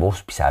compagnie à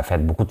bourse, puis ça a fait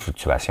beaucoup de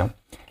fluctuations.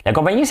 La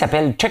compagnie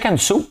s'appelle Chicken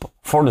Soup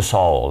for the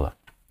Soul.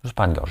 Juste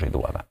prendre une gorgée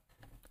d'eau avant.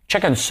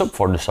 Chicken Soup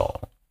for the Soul.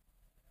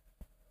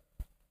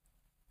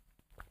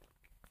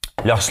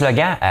 Leur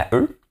slogan à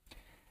eux,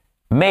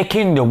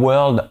 Making the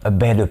World a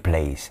Better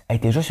Place, a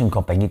été juste une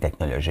compagnie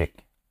technologique.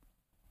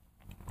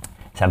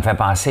 Ça me fait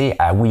penser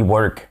à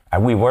WeWork. À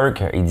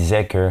WeWork, ils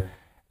disaient que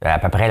à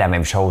peu près la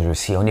même chose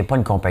aussi. On n'est pas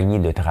une compagnie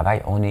de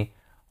travail,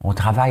 on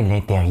travaille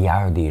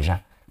l'intérieur des gens.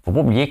 Faut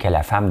pas oublier que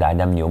la femme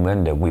d'Adam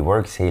Newman de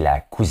WeWork, c'est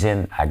la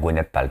cousine à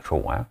Gwyneth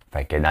Paltrow. Hein?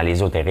 Fait que dans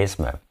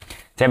l'ésotérisme, tu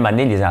sais, à un moment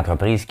donné, les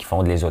entreprises qui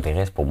font de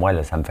l'ésotérisme, pour moi,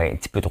 là, ça me fait un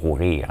petit peu trop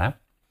rire. Hein?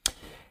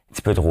 Un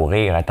petit peu trop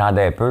rire.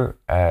 Attendez un peu.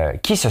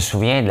 Qui se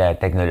souvient de la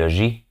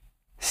technologie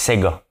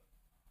Sega?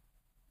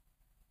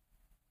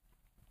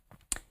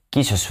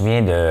 Qui se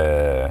souvient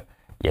de...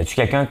 Y a-tu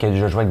quelqu'un qui a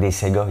déjà joué avec des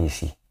Sega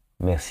ici?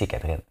 Merci,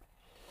 Catherine.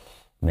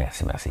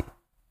 Merci.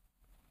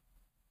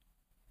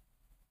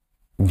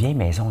 Une vieille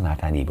maison, on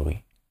entend des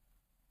bruits.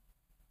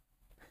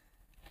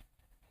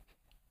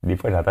 Des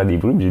fois, j'entends des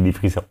bruits, mais j'ai des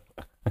frissons.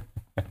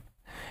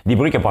 Des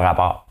bruits qui n'ont pas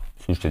rapport,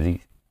 c'est ce que je te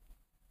dis.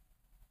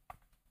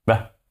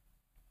 Ben.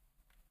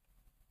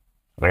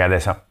 Regardez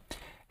ça.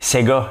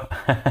 Sega.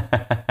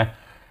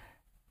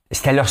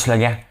 C'était leur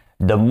slogan.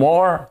 The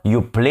more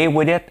you play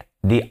with it,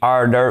 the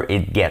harder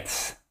it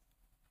gets.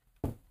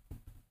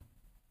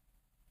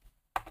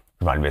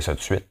 Je vais enlever ça tout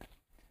de suite.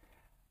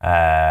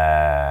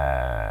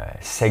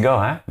 Sega,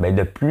 hein? Ben,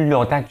 de plus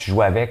longtemps que tu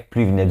jouais avec,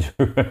 plus il venait dur.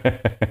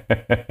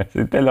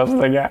 C'était leur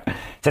slogan.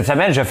 Cette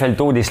semaine, je fais le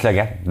tour des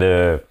slogans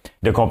de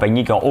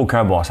compagnies qui n'ont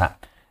aucun bon sens.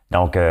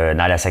 Donc,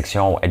 dans la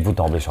section « Êtes-vous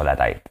tombé sur la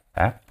tête? »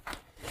 Hein?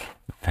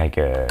 Fait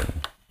que...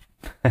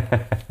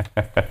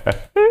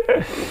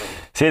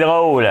 C'est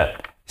drôle.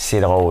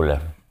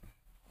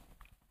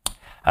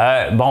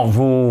 Bon,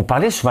 vous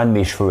parlez souvent de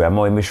mes cheveux. Hein?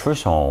 Moi, mes cheveux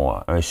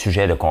sont un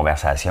sujet de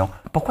conversation.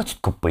 Pourquoi tu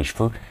te coupes pas les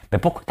cheveux? Mais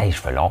pourquoi tu as les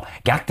cheveux longs?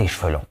 Garde tes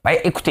cheveux longs. Ben,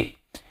 écoutez,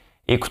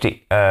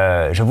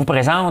 je vous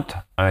présente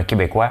un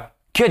Québécois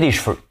qui a des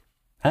cheveux.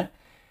 Hein?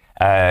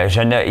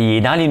 Il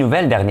est dans les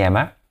nouvelles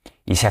dernièrement.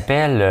 Il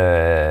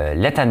s'appelle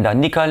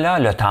Nicolas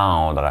Le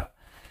Tendre.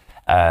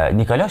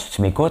 Nicolas, si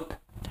tu m'écoutes,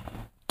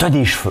 tu as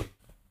des cheveux.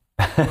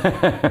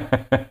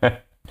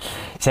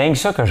 C'est rien que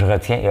ça que je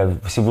retiens.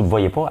 Si vous ne le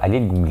voyez pas,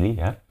 allez le googler.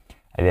 Hein?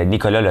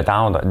 Nicolas Le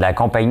Tendre, de la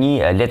compagnie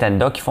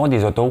Letenda, qui font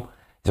des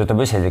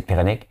autobus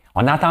électroniques.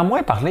 On entend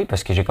moins parler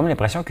parce que j'ai comme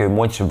l'impression qu'il y a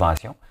moins de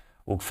subventions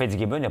ou que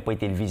Fitzgibbon n'a pas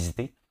été le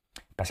visiter.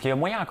 Parce qu'il y a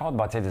moyen encore de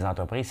bâtir des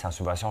entreprises sans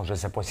subvention. Je ne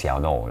sais pas s'il y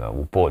en a là,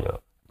 ou pas. Là.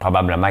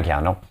 Probablement qu'il y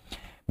en a.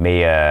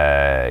 Mais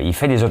il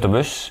fait des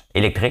autobus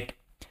électriques.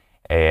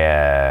 Et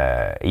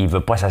il ne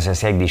veut pas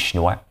s'associer avec des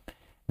Chinois.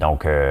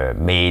 Donc,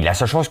 mais la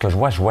seule chose que je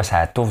vois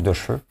sa touffe de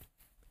cheveux.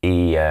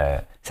 Et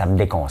ça me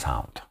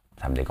déconcentre.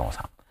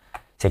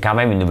 C'est quand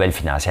même une nouvelle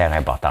financière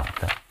importante.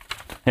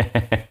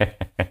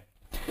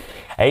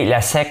 Hey,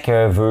 la SEC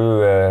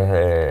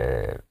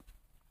veut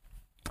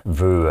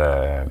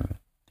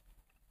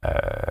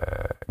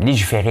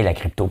légiférer la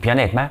crypto. Puis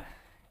honnêtement,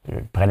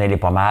 prenez-les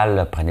pas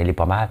mal, prenez-les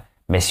pas mal.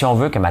 Mais si on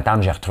veut que ma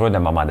tante Gertrude, à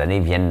un moment donné,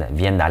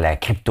 vienne dans la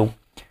crypto,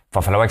 il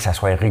va falloir que ça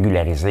soit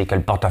régularisé, que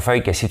le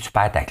portefeuille, que si tu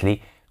perds ta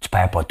clé, tu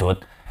perds pas tout.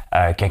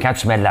 Que quand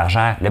tu mets de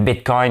l'argent, le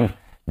Bitcoin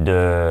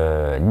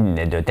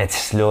de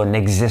Tesla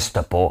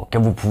n'existe pas, que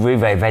vous pouvez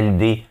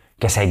valider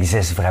que ça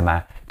existe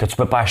vraiment, que tu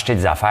peux pas acheter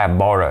des affaires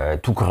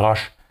tout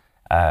croche.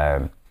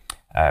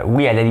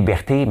 Oui, à la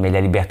liberté, mais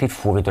la liberté de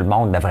fourrer tout le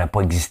monde ne devrait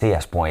pas exister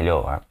à ce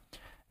point-là. Hein.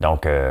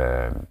 Donc,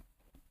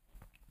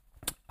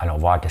 allons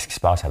voir qu'est-ce qui se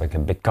passe avec le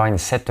Bitcoin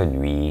cette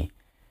nuit.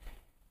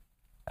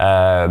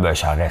 Ça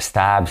reste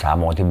stable, ça a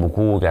monté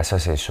beaucoup. Là, ça,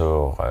 c'est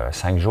sur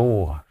 5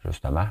 jours,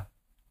 justement.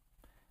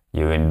 Il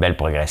y a eu une belle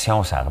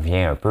progression, ça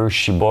revient un peu.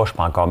 Shiba, je ne suis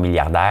pas encore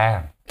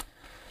milliardaire.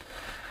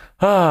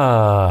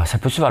 Ah, ça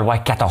peut-tu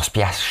valoir 14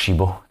 piastres,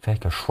 Shiba? Fait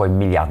que je sois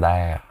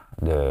milliardaire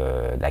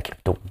de la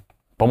crypto.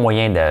 Pas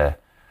moyen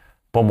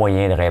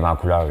de rêver en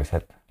couleur, ici.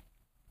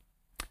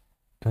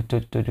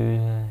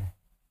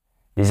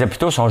 Les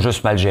hôpitaux sont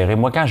juste mal gérés.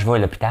 Moi, quand je vais à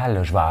l'hôpital,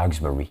 là, je vais à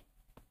Hawkesbury.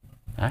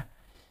 Hein?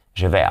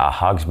 Je vais à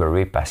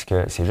Hawkesbury parce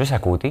que c'est juste à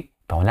côté,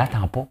 puis on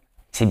n'attend pas.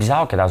 C'est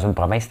bizarre que dans une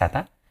province,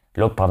 t'attends,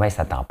 l'autre province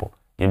t'attend pas.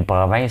 Il y a une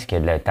province qui a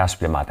le temps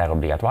supplémentaire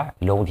obligatoire,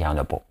 l'autre, il n'y en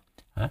a pas.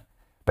 Hein?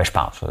 Ben, je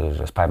pense,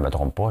 j'espère que je ne me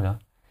trompe pas. Là.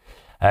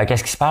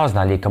 Qu'est-ce qui se passe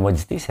dans les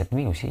commodités cette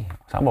nuit aussi?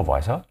 On va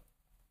voir ça.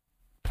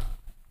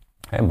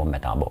 On va me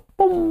mettre en bas.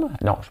 Boum!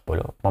 Non, je ne suis pas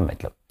là. On va me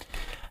mettre là.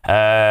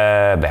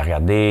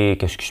 Regardez,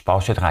 qu'est-ce qui se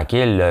passe? C'est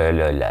tranquille.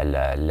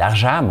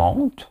 L'argent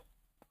monte.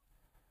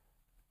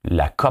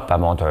 La cope, elle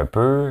monte un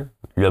peu.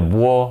 Le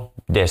bois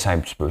descend un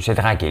petit peu. C'est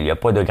tranquille. Il n'y a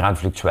pas de grandes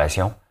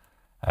fluctuations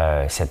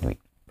cette nuit.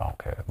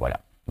 Donc, voilà.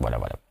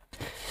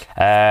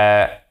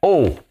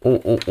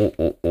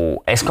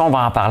 Est-ce qu'on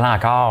va en parler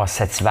encore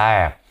cet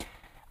hiver?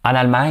 En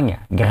Allemagne,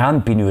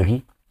 grande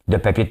pénurie de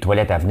papier de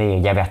toilette à venir.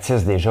 Ils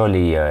avertissent déjà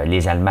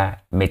les Allemands.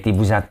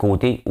 Mettez-vous-en de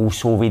côté ou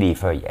sauvez des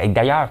feuilles. Et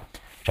d'ailleurs,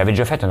 j'avais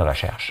déjà fait une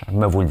recherche. Je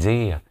vais vous le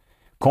dire.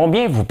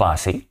 Combien vous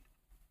pensez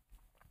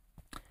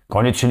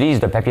qu'on utilise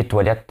de papier de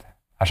toilette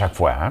à chaque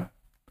fois? Hein?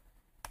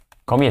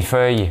 Combien de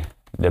feuilles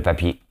de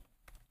papier?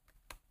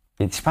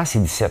 Je pense que c'est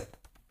 17.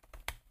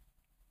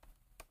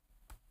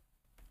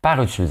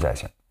 Par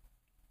utilisation.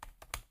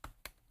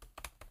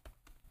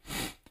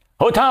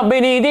 Autant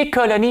béni des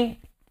colonies.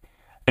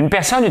 Une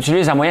personne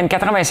utilise en moyenne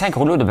 85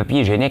 rouleaux de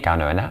papier hygiénique en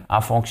un an, en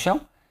fonction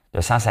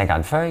de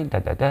 150 feuilles.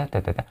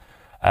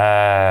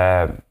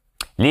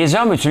 Les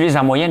hommes utilisent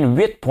en moyenne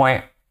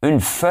 8,1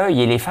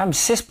 feuilles et les femmes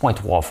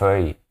 6,3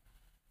 feuilles.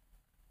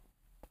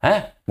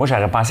 Hein? Moi,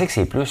 j'aurais pensé que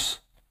c'est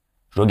plus.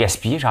 Je dois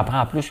gaspiller, j'en prends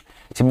en plus.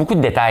 C'est beaucoup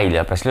de détails,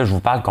 là, parce que là, je vous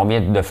parle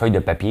combien de feuilles de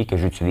papier que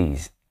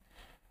j'utilise.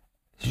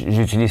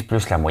 J'utilise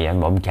plus la moyenne,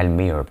 va me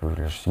calmer un peu.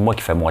 C'est moi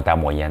qui fais monter la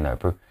moyenne un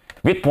peu.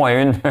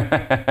 8,1.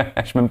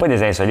 Je ne suis même pas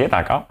des insolites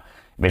encore,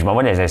 mais je m'en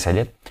vais des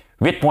insolites.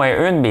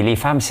 8,1, mais les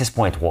femmes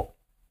 6,3.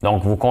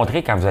 Donc, vous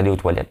compterez quand vous allez aux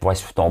toilettes, voir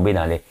si vous tombez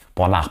dans les... Puis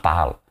on en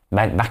reparle.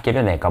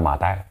 Marquez-le dans les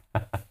commentaires.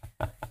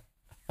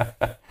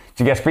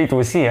 Tu gaspilles toi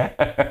aussi, hein?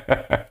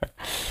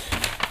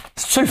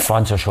 C'est-tu le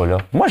fun, ce show-là?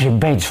 Moi, j'ai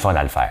bien du fun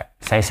à le faire,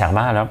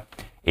 sincèrement, là.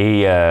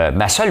 Et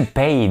ma seule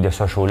paye de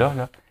ce show-là,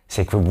 là,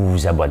 c'est que vous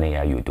vous abonnez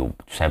à YouTube,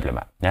 tout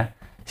simplement. Hein?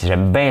 Si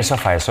j'aime bien ça,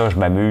 faire ça, je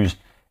m'amuse.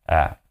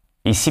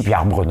 Ici,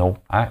 Pierre Bruno,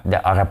 hein,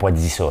 n'aurait pas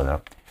dit ça. Là.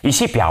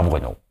 Ici, Pierre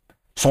Bruno.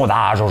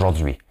 Sondage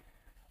aujourd'hui.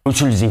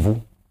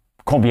 Utilisez-vous?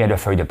 Combien de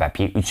feuilles de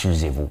papier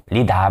utilisez-vous?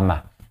 Les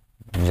dames,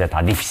 vous êtes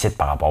en déficit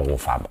par rapport aux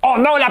femmes. Oh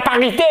non, la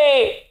parité!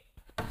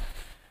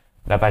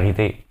 La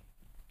parité.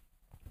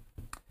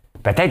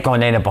 Peut-être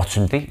qu'on a une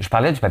opportunité. Je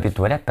parlais du papier de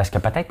toilette parce que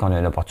peut-être qu'on a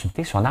une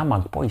opportunité. Si on n'en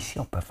manque pas ici,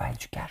 on peut faire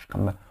du cash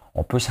comme...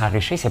 On peut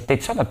s'enrichir. C'est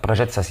peut-être ça notre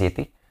projet de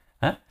société.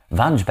 Hein?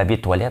 Vendre du papier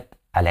de toilette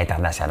à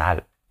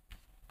l'international.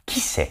 Qui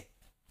sait?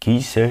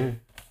 Qui sait?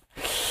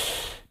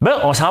 Bon,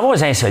 on s'en va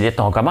aux insolites.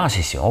 On commence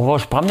ici. On va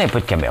promener un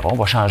peu de caméra. On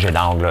va changer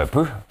d'angle un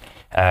peu.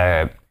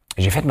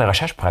 J'ai fait mes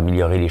recherches pour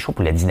améliorer les shows,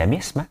 pour le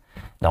dynamisme. Hein?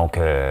 Donc,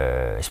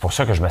 c'est pour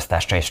ça que je me suis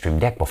acheté un Stream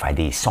Deck pour faire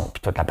des sons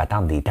puis toute la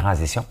patente des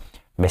transitions.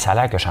 Mais ça a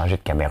l'air que changer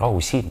de caméra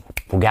aussi.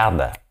 Faut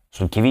garder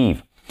sur le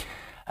qui-vive.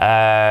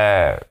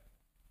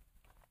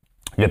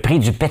 Le prix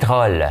du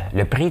pétrole.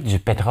 Le prix du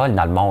pétrole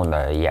dans le monde,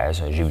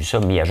 j'ai vu ça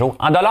mis à jour.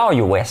 En dollars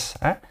US.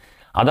 Hein?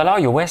 En dollars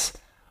US,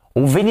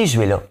 au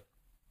Venezuela,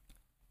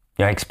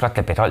 il y a un exploite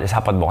le pétrole. Ça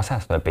n'a pas de bon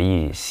sens. C'est un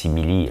pays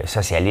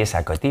simili-socialiste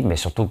à côté, mais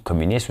surtout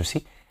communiste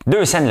aussi.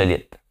 2 cents le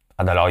litre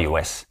en dollars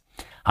US.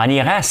 En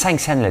Iran, 5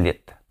 cents le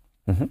litre.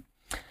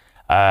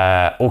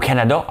 Au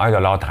Canada,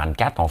 1,34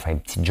 $. On fait un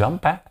petit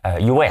jump. Hein?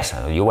 US,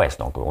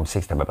 donc on sait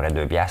que c'est à peu près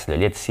 2 piastres le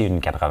litre. Ici,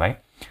 1,80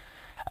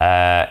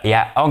 $. Et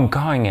à Hong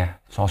Kong,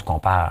 si on se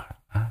compare,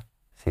 hein,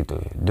 c'est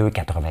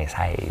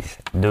 2,96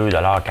 $.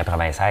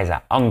 2,96 $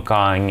 à Hong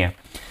Kong.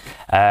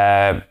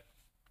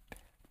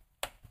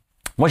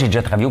 Moi, j'ai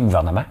déjà travaillé au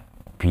gouvernement,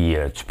 puis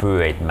tu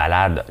peux être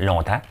malade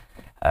longtemps.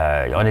 On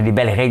a des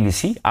belles règles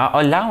ici. En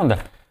Hollande,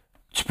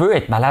 tu peux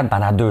être malade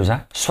pendant 2 ans,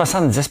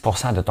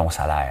 70% de ton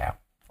salaire.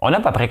 On a à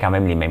peu près quand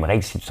même les mêmes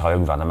règles si tu travailles au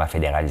gouvernement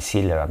fédéral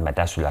ici, là, en te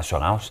mettant sur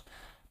l'assurance.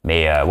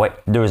 Mais ouais,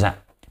 2 ans.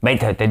 Ben,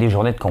 t'as des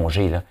journées de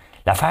congé, là.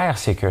 L'affaire,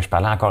 c'est que je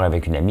parlais encore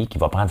avec une amie qui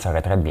va prendre sa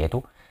retraite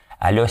bientôt.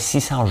 Elle a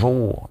 600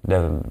 jours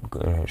de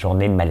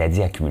journées de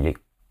maladie accumulées.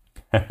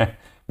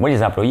 Moi,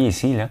 les employés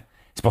ici, là,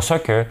 c'est pour ça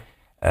que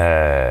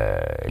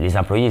les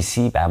employés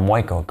ici, ben, à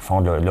moins qu'ils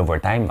font de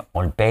l'overtime,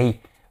 on le paye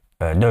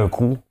d'un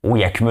coup, où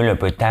ils accumulent un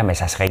peu de temps, mais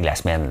ça se règle la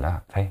semaine.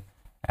 Là,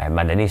 à un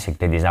moment donné, c'est que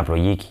tu as des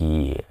employés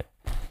qui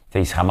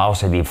ils se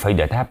ramassent des feuilles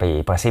de temps, et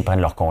après ça, ils prennent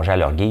leur congé à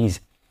leur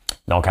guise.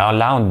 Donc,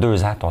 là, entre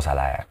 2 ans, ton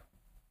salaire.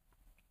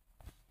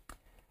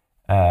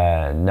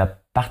 Ne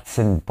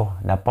participe pas,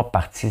 n'a pas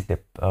parti.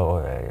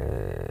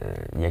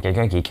 Il y a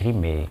quelqu'un qui écrit,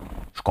 mais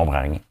je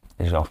comprends rien.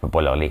 Donc, je peux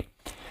pas leur lire.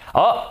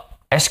 Ah!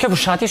 Est-ce que vous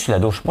chantez sous la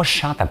douche? Moi, je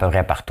chante à peu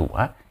près partout.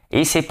 Hein?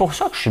 Et c'est pour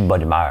ça que je suis de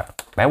bonne humeur.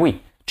 Ben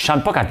oui, tu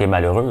chantes pas quand tu es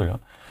malheureux. Là.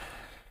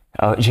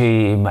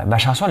 Ma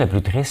chanson la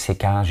plus triste, c'est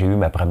quand j'ai eu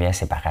ma première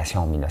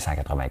séparation en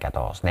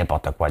 1994.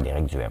 N'importe quoi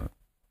d'Éric Duhem.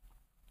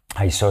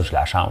 Et ça, je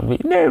la chante. Mais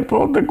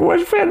n'importe quoi,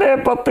 je fais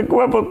n'importe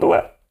quoi pour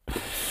toi.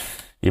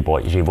 Et bon,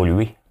 j'ai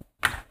évolué.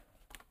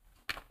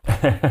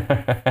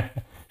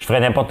 Je ferais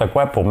n'importe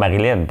quoi pour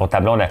Marilyn, pour ta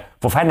blonde.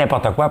 Faut faire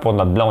n'importe quoi pour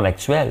notre blonde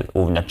actuelle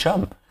ou notre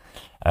chum.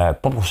 Pas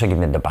pour ceux qui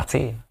viennent de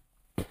partir.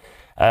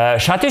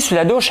 Chanter sous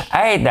la douche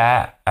aide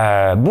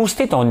à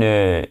booster ton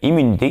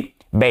immunité,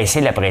 baisser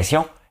la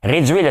pression,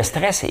 réduire le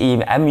stress et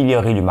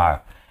améliorer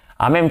l'humeur.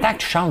 En même temps que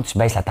tu chantes, tu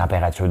baisses la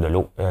température de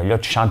l'eau. Là,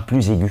 tu chantes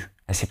plus aigu.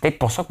 C'est peut-être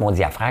pour ça que mon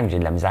diaphragme, j'ai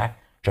de la misère.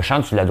 Je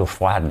chante sous la douche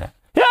froide.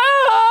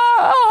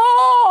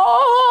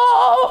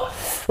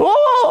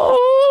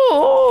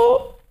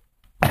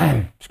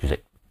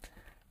 Excusez.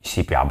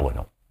 Ici Pierre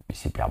Bruno.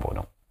 Ici Pierre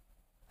Bruno.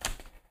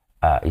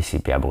 Ici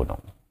Pierre Bruno.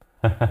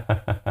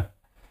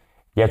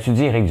 Y a-tu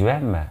dit Éric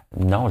Duhem?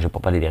 Non, j'ai pas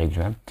parlé d'Éric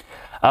Duhem.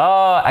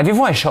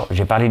 Avez-vous un chat?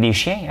 J'ai parlé des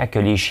chiens, hein, que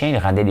les chiens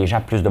rendaient les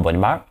gens plus de bonne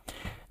humeur.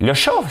 Le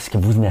chat, ce que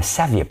vous ne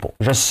saviez pas,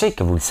 je sais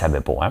que vous ne le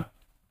savez pas, hein.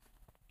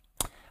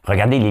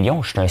 Regardez les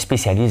lions, je suis un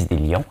spécialiste des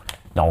lions.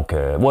 Donc,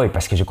 oui,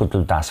 parce que j'écoute tout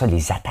le temps ça,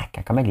 les attaques.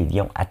 Hein, comment les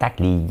lions attaquent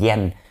les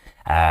hyènes?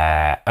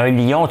 Un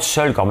lion tout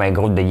seul comme un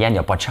groupe de hyènes, il n'y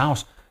a pas de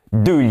chance.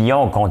 2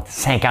 lions contre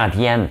 50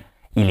 hyènes,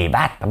 ils les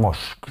battent. Moi,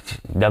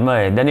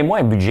 donnez-moi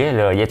un budget,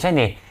 là. Y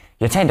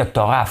a-t-il un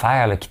doctorat à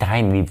faire là, qui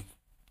traîne les...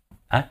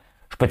 Hein?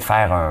 Je peux te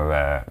faire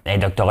un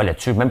doctorat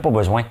là-dessus, même pas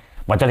besoin.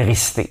 Moi, te le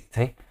réciter, tu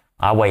sais.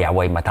 Ah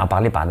ouais, m'a t'en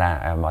parler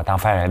m'a t'en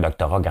faire un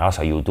doctorat grâce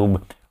à YouTube.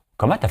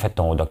 Comment t'as fait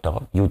ton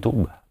doctorat?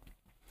 YouTube.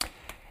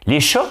 Les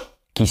chats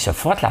qui se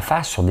frottent la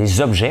face sur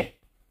des objets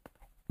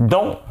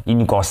dont ils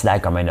nous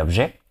considèrent comme un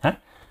objet, hein,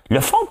 le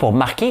font pour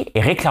marquer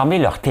et réclamer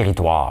leur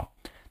territoire.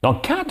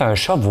 Donc, quand un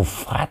chat vous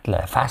frotte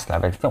la face là,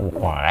 avec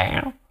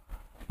hein,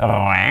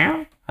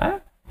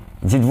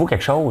 dites-vous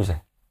quelque chose.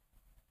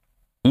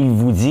 Il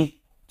vous dit,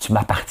 tu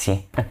m'appartiens.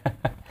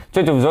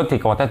 Tu sais, vous autres, t'es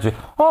content, tu dis,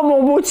 oh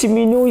mon beau petit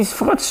minou, il se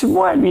frotte sur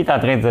moi. Lui, il est en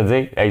train de te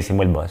dire, hey, c'est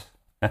moi le boss.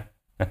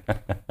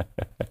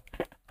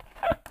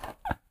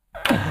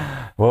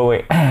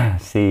 Oui.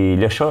 C'est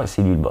le chat,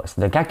 c'est lui le boss.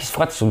 Donc, quand il se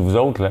frotte sur vous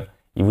autres, là,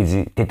 il vous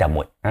dit, t'es à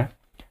moi. Hein?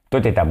 Toi,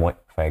 t'es à moi.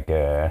 Fait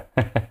que.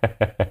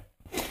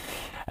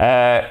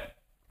 Là,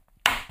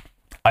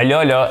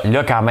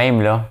 quand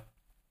même, là.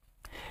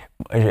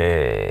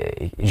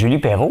 Julie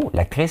Perrault,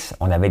 l'actrice,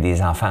 on avait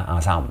des enfants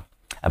ensemble.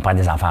 Pas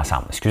des enfants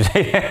ensemble,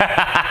 excusez.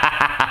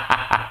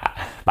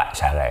 Ben,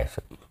 ça aurait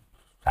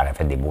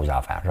fait des beaux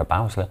enfants, je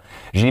pense. Là.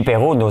 Julie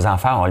Perrault, nos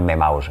enfants ont le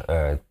même âge.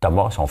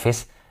 Thomas, son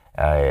fils,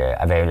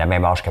 avait le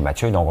même âge que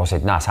Mathieu, donc on s'est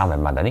tenus ensemble à un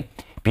moment donné.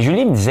 Puis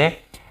Julie me disait,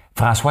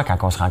 François, quand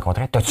on se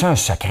rencontrait, t'as-tu un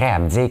secret à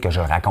me dire que je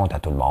raconte à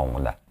tout le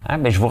monde? Hein?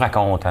 Ben, je vous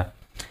raconte. Hein?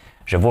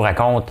 Je vous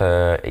raconte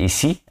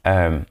ici.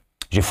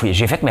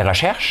 J'ai fait mes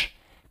recherches.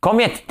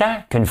 Combien de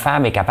temps qu'une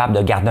femme est capable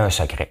de garder un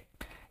secret?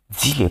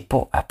 Dis-le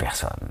pas à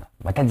personne.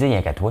 Va te le dire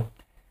rien qu'à toi.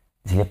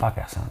 Dis-le pas à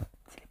personne.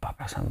 Dis-le pas à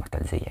personne. Va te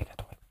le dire rien qu'à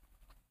toi.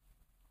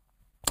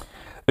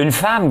 Une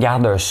femme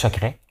garde un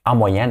secret, en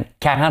moyenne,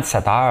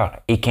 47 heures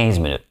et 15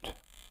 minutes.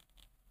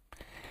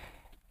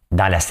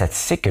 Dans la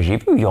statistique que j'ai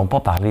vue, ils n'ont pas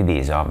parlé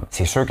des hommes.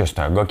 C'est sûr que c'est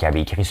un gars qui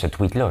avait écrit ce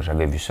tweet-là.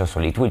 J'avais vu ça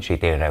sur les tweets. J'ai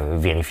été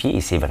vérifié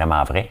et c'est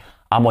vraiment vrai.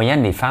 En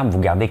moyenne, les femmes, vous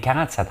gardez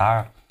 47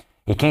 heures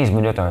et 15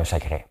 minutes un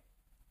secret.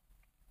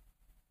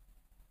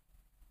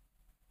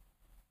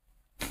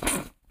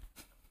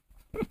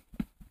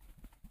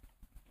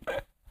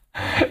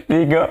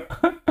 Les gars,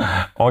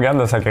 on garde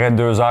le secret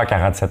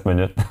 2h47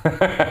 minutes. Puis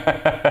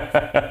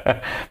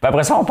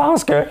après ça, on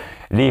pense que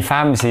les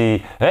femmes,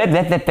 c'est...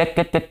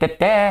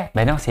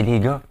 Ben non, c'est les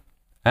gars.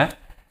 Hein?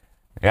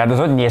 Regarde, eux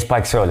autres, ils niaisent pas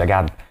avec ça. Là,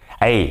 regarde.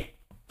 Hey,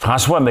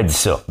 François me dit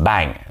ça.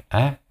 Bang.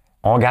 Hein?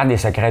 On garde les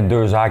secrets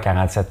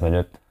 2h47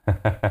 minutes.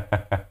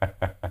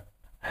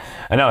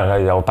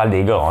 Non, on parle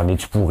des gars. On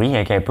est-tu pourris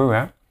un peu,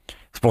 hein?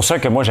 C'est pour ça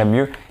que moi, j'aime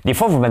mieux... Des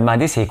fois, vous me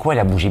demandez c'est quoi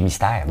la bougie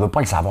mystère. Je veux pas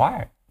le savoir.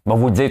 Je vais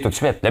vous le dire tout de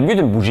suite. Le mieux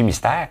d'une bougie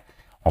mystère,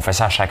 on fait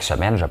ça chaque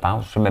semaine, je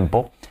pense, je sais même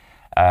pas,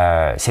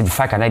 c'est de vous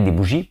faire connaître des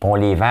bougies, puis on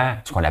les vend,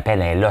 ce qu'on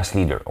appelle un loss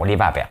leader. On les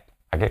vend à perte.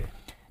 Okay?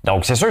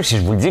 Donc, c'est sûr que si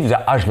je vous le dis, vous dites,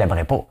 je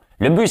l'aimerais pas.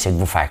 Le but, c'est de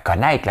vous faire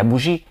connaître la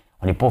bougie.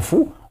 On n'est pas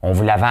fou. On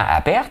vous la vend à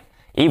perte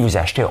et vous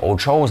achetez autre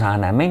chose en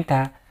même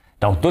temps.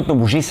 Donc, toutes nos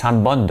bougies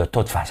sentent bonnes de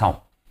toute façon.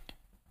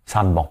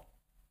 Sentent bon.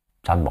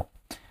 Sentent bon.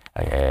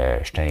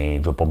 Je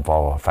ne veux pas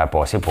me faire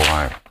passer pour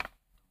un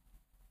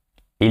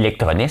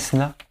électroniste,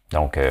 là.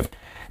 Donc,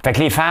 fait que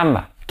les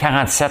femmes,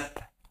 47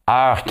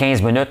 heures,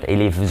 15 minutes, et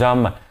les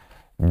hommes,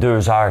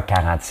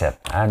 2h47.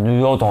 Hein?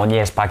 Nous autres, on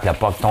niaise pas que le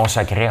POC. Ton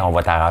secret, on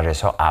va t'arranger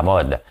ça à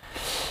mode.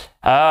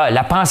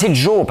 La pensée du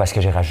jour, parce que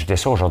j'ai rajouté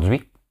ça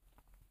aujourd'hui.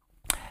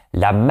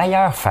 La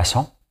meilleure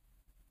façon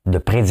de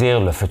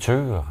prédire le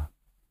futur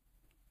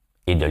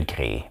est de le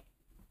créer.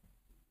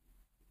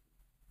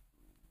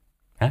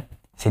 Hein?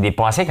 C'est des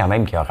pensées quand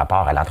même qui ont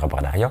rapport à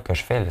l'entrepreneuriat que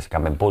je fais. C'est quand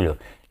même pas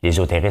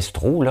l'ésotérisme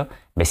trop, là,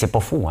 mais c'est pas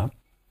fou. Hein?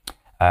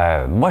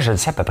 Moi, je le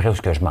sais à peu près où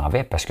je m'en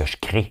vais parce que je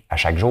crée à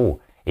chaque jour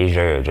et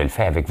je le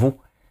fais avec vous.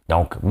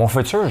 Donc, mon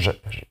futur,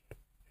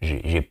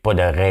 j'ai pas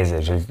de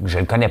raison, je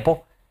le connais pas,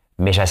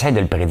 mais j'essaie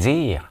de le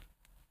prédire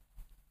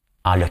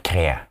en le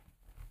créant.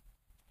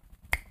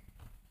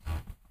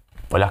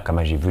 Voilà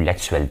comment j'ai vu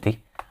l'actualité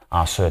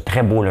en ce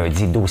très beau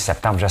lundi 12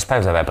 septembre. J'espère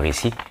que vous avez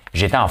apprécié.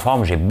 J'étais en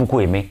forme, j'ai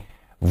beaucoup aimé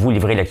vous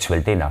livrer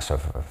l'actualité dans ce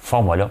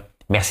format-là.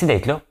 Merci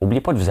d'être là.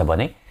 N'oubliez pas de vous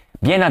abonner.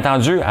 Bien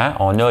entendu, hein,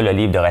 on a le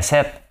livre de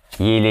recettes.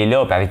 Il est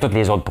là, puis avec tous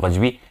les autres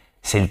produits.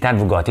 C'est le temps de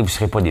vous gâter, vous ne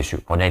serez pas déçus.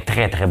 On a un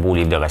très, très beau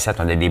livre de recettes.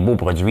 On a des beaux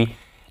produits.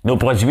 Nos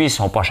produits ne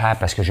sont pas chers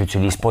parce que je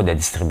n'utilise pas de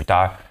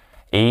distributeur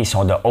et ils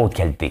sont de haute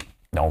qualité.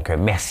 Donc,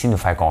 merci de nous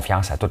faire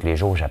confiance à tous les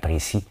jours.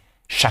 J'apprécie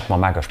chaque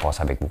moment que je passe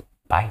avec vous.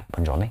 Bye,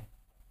 bonne journée.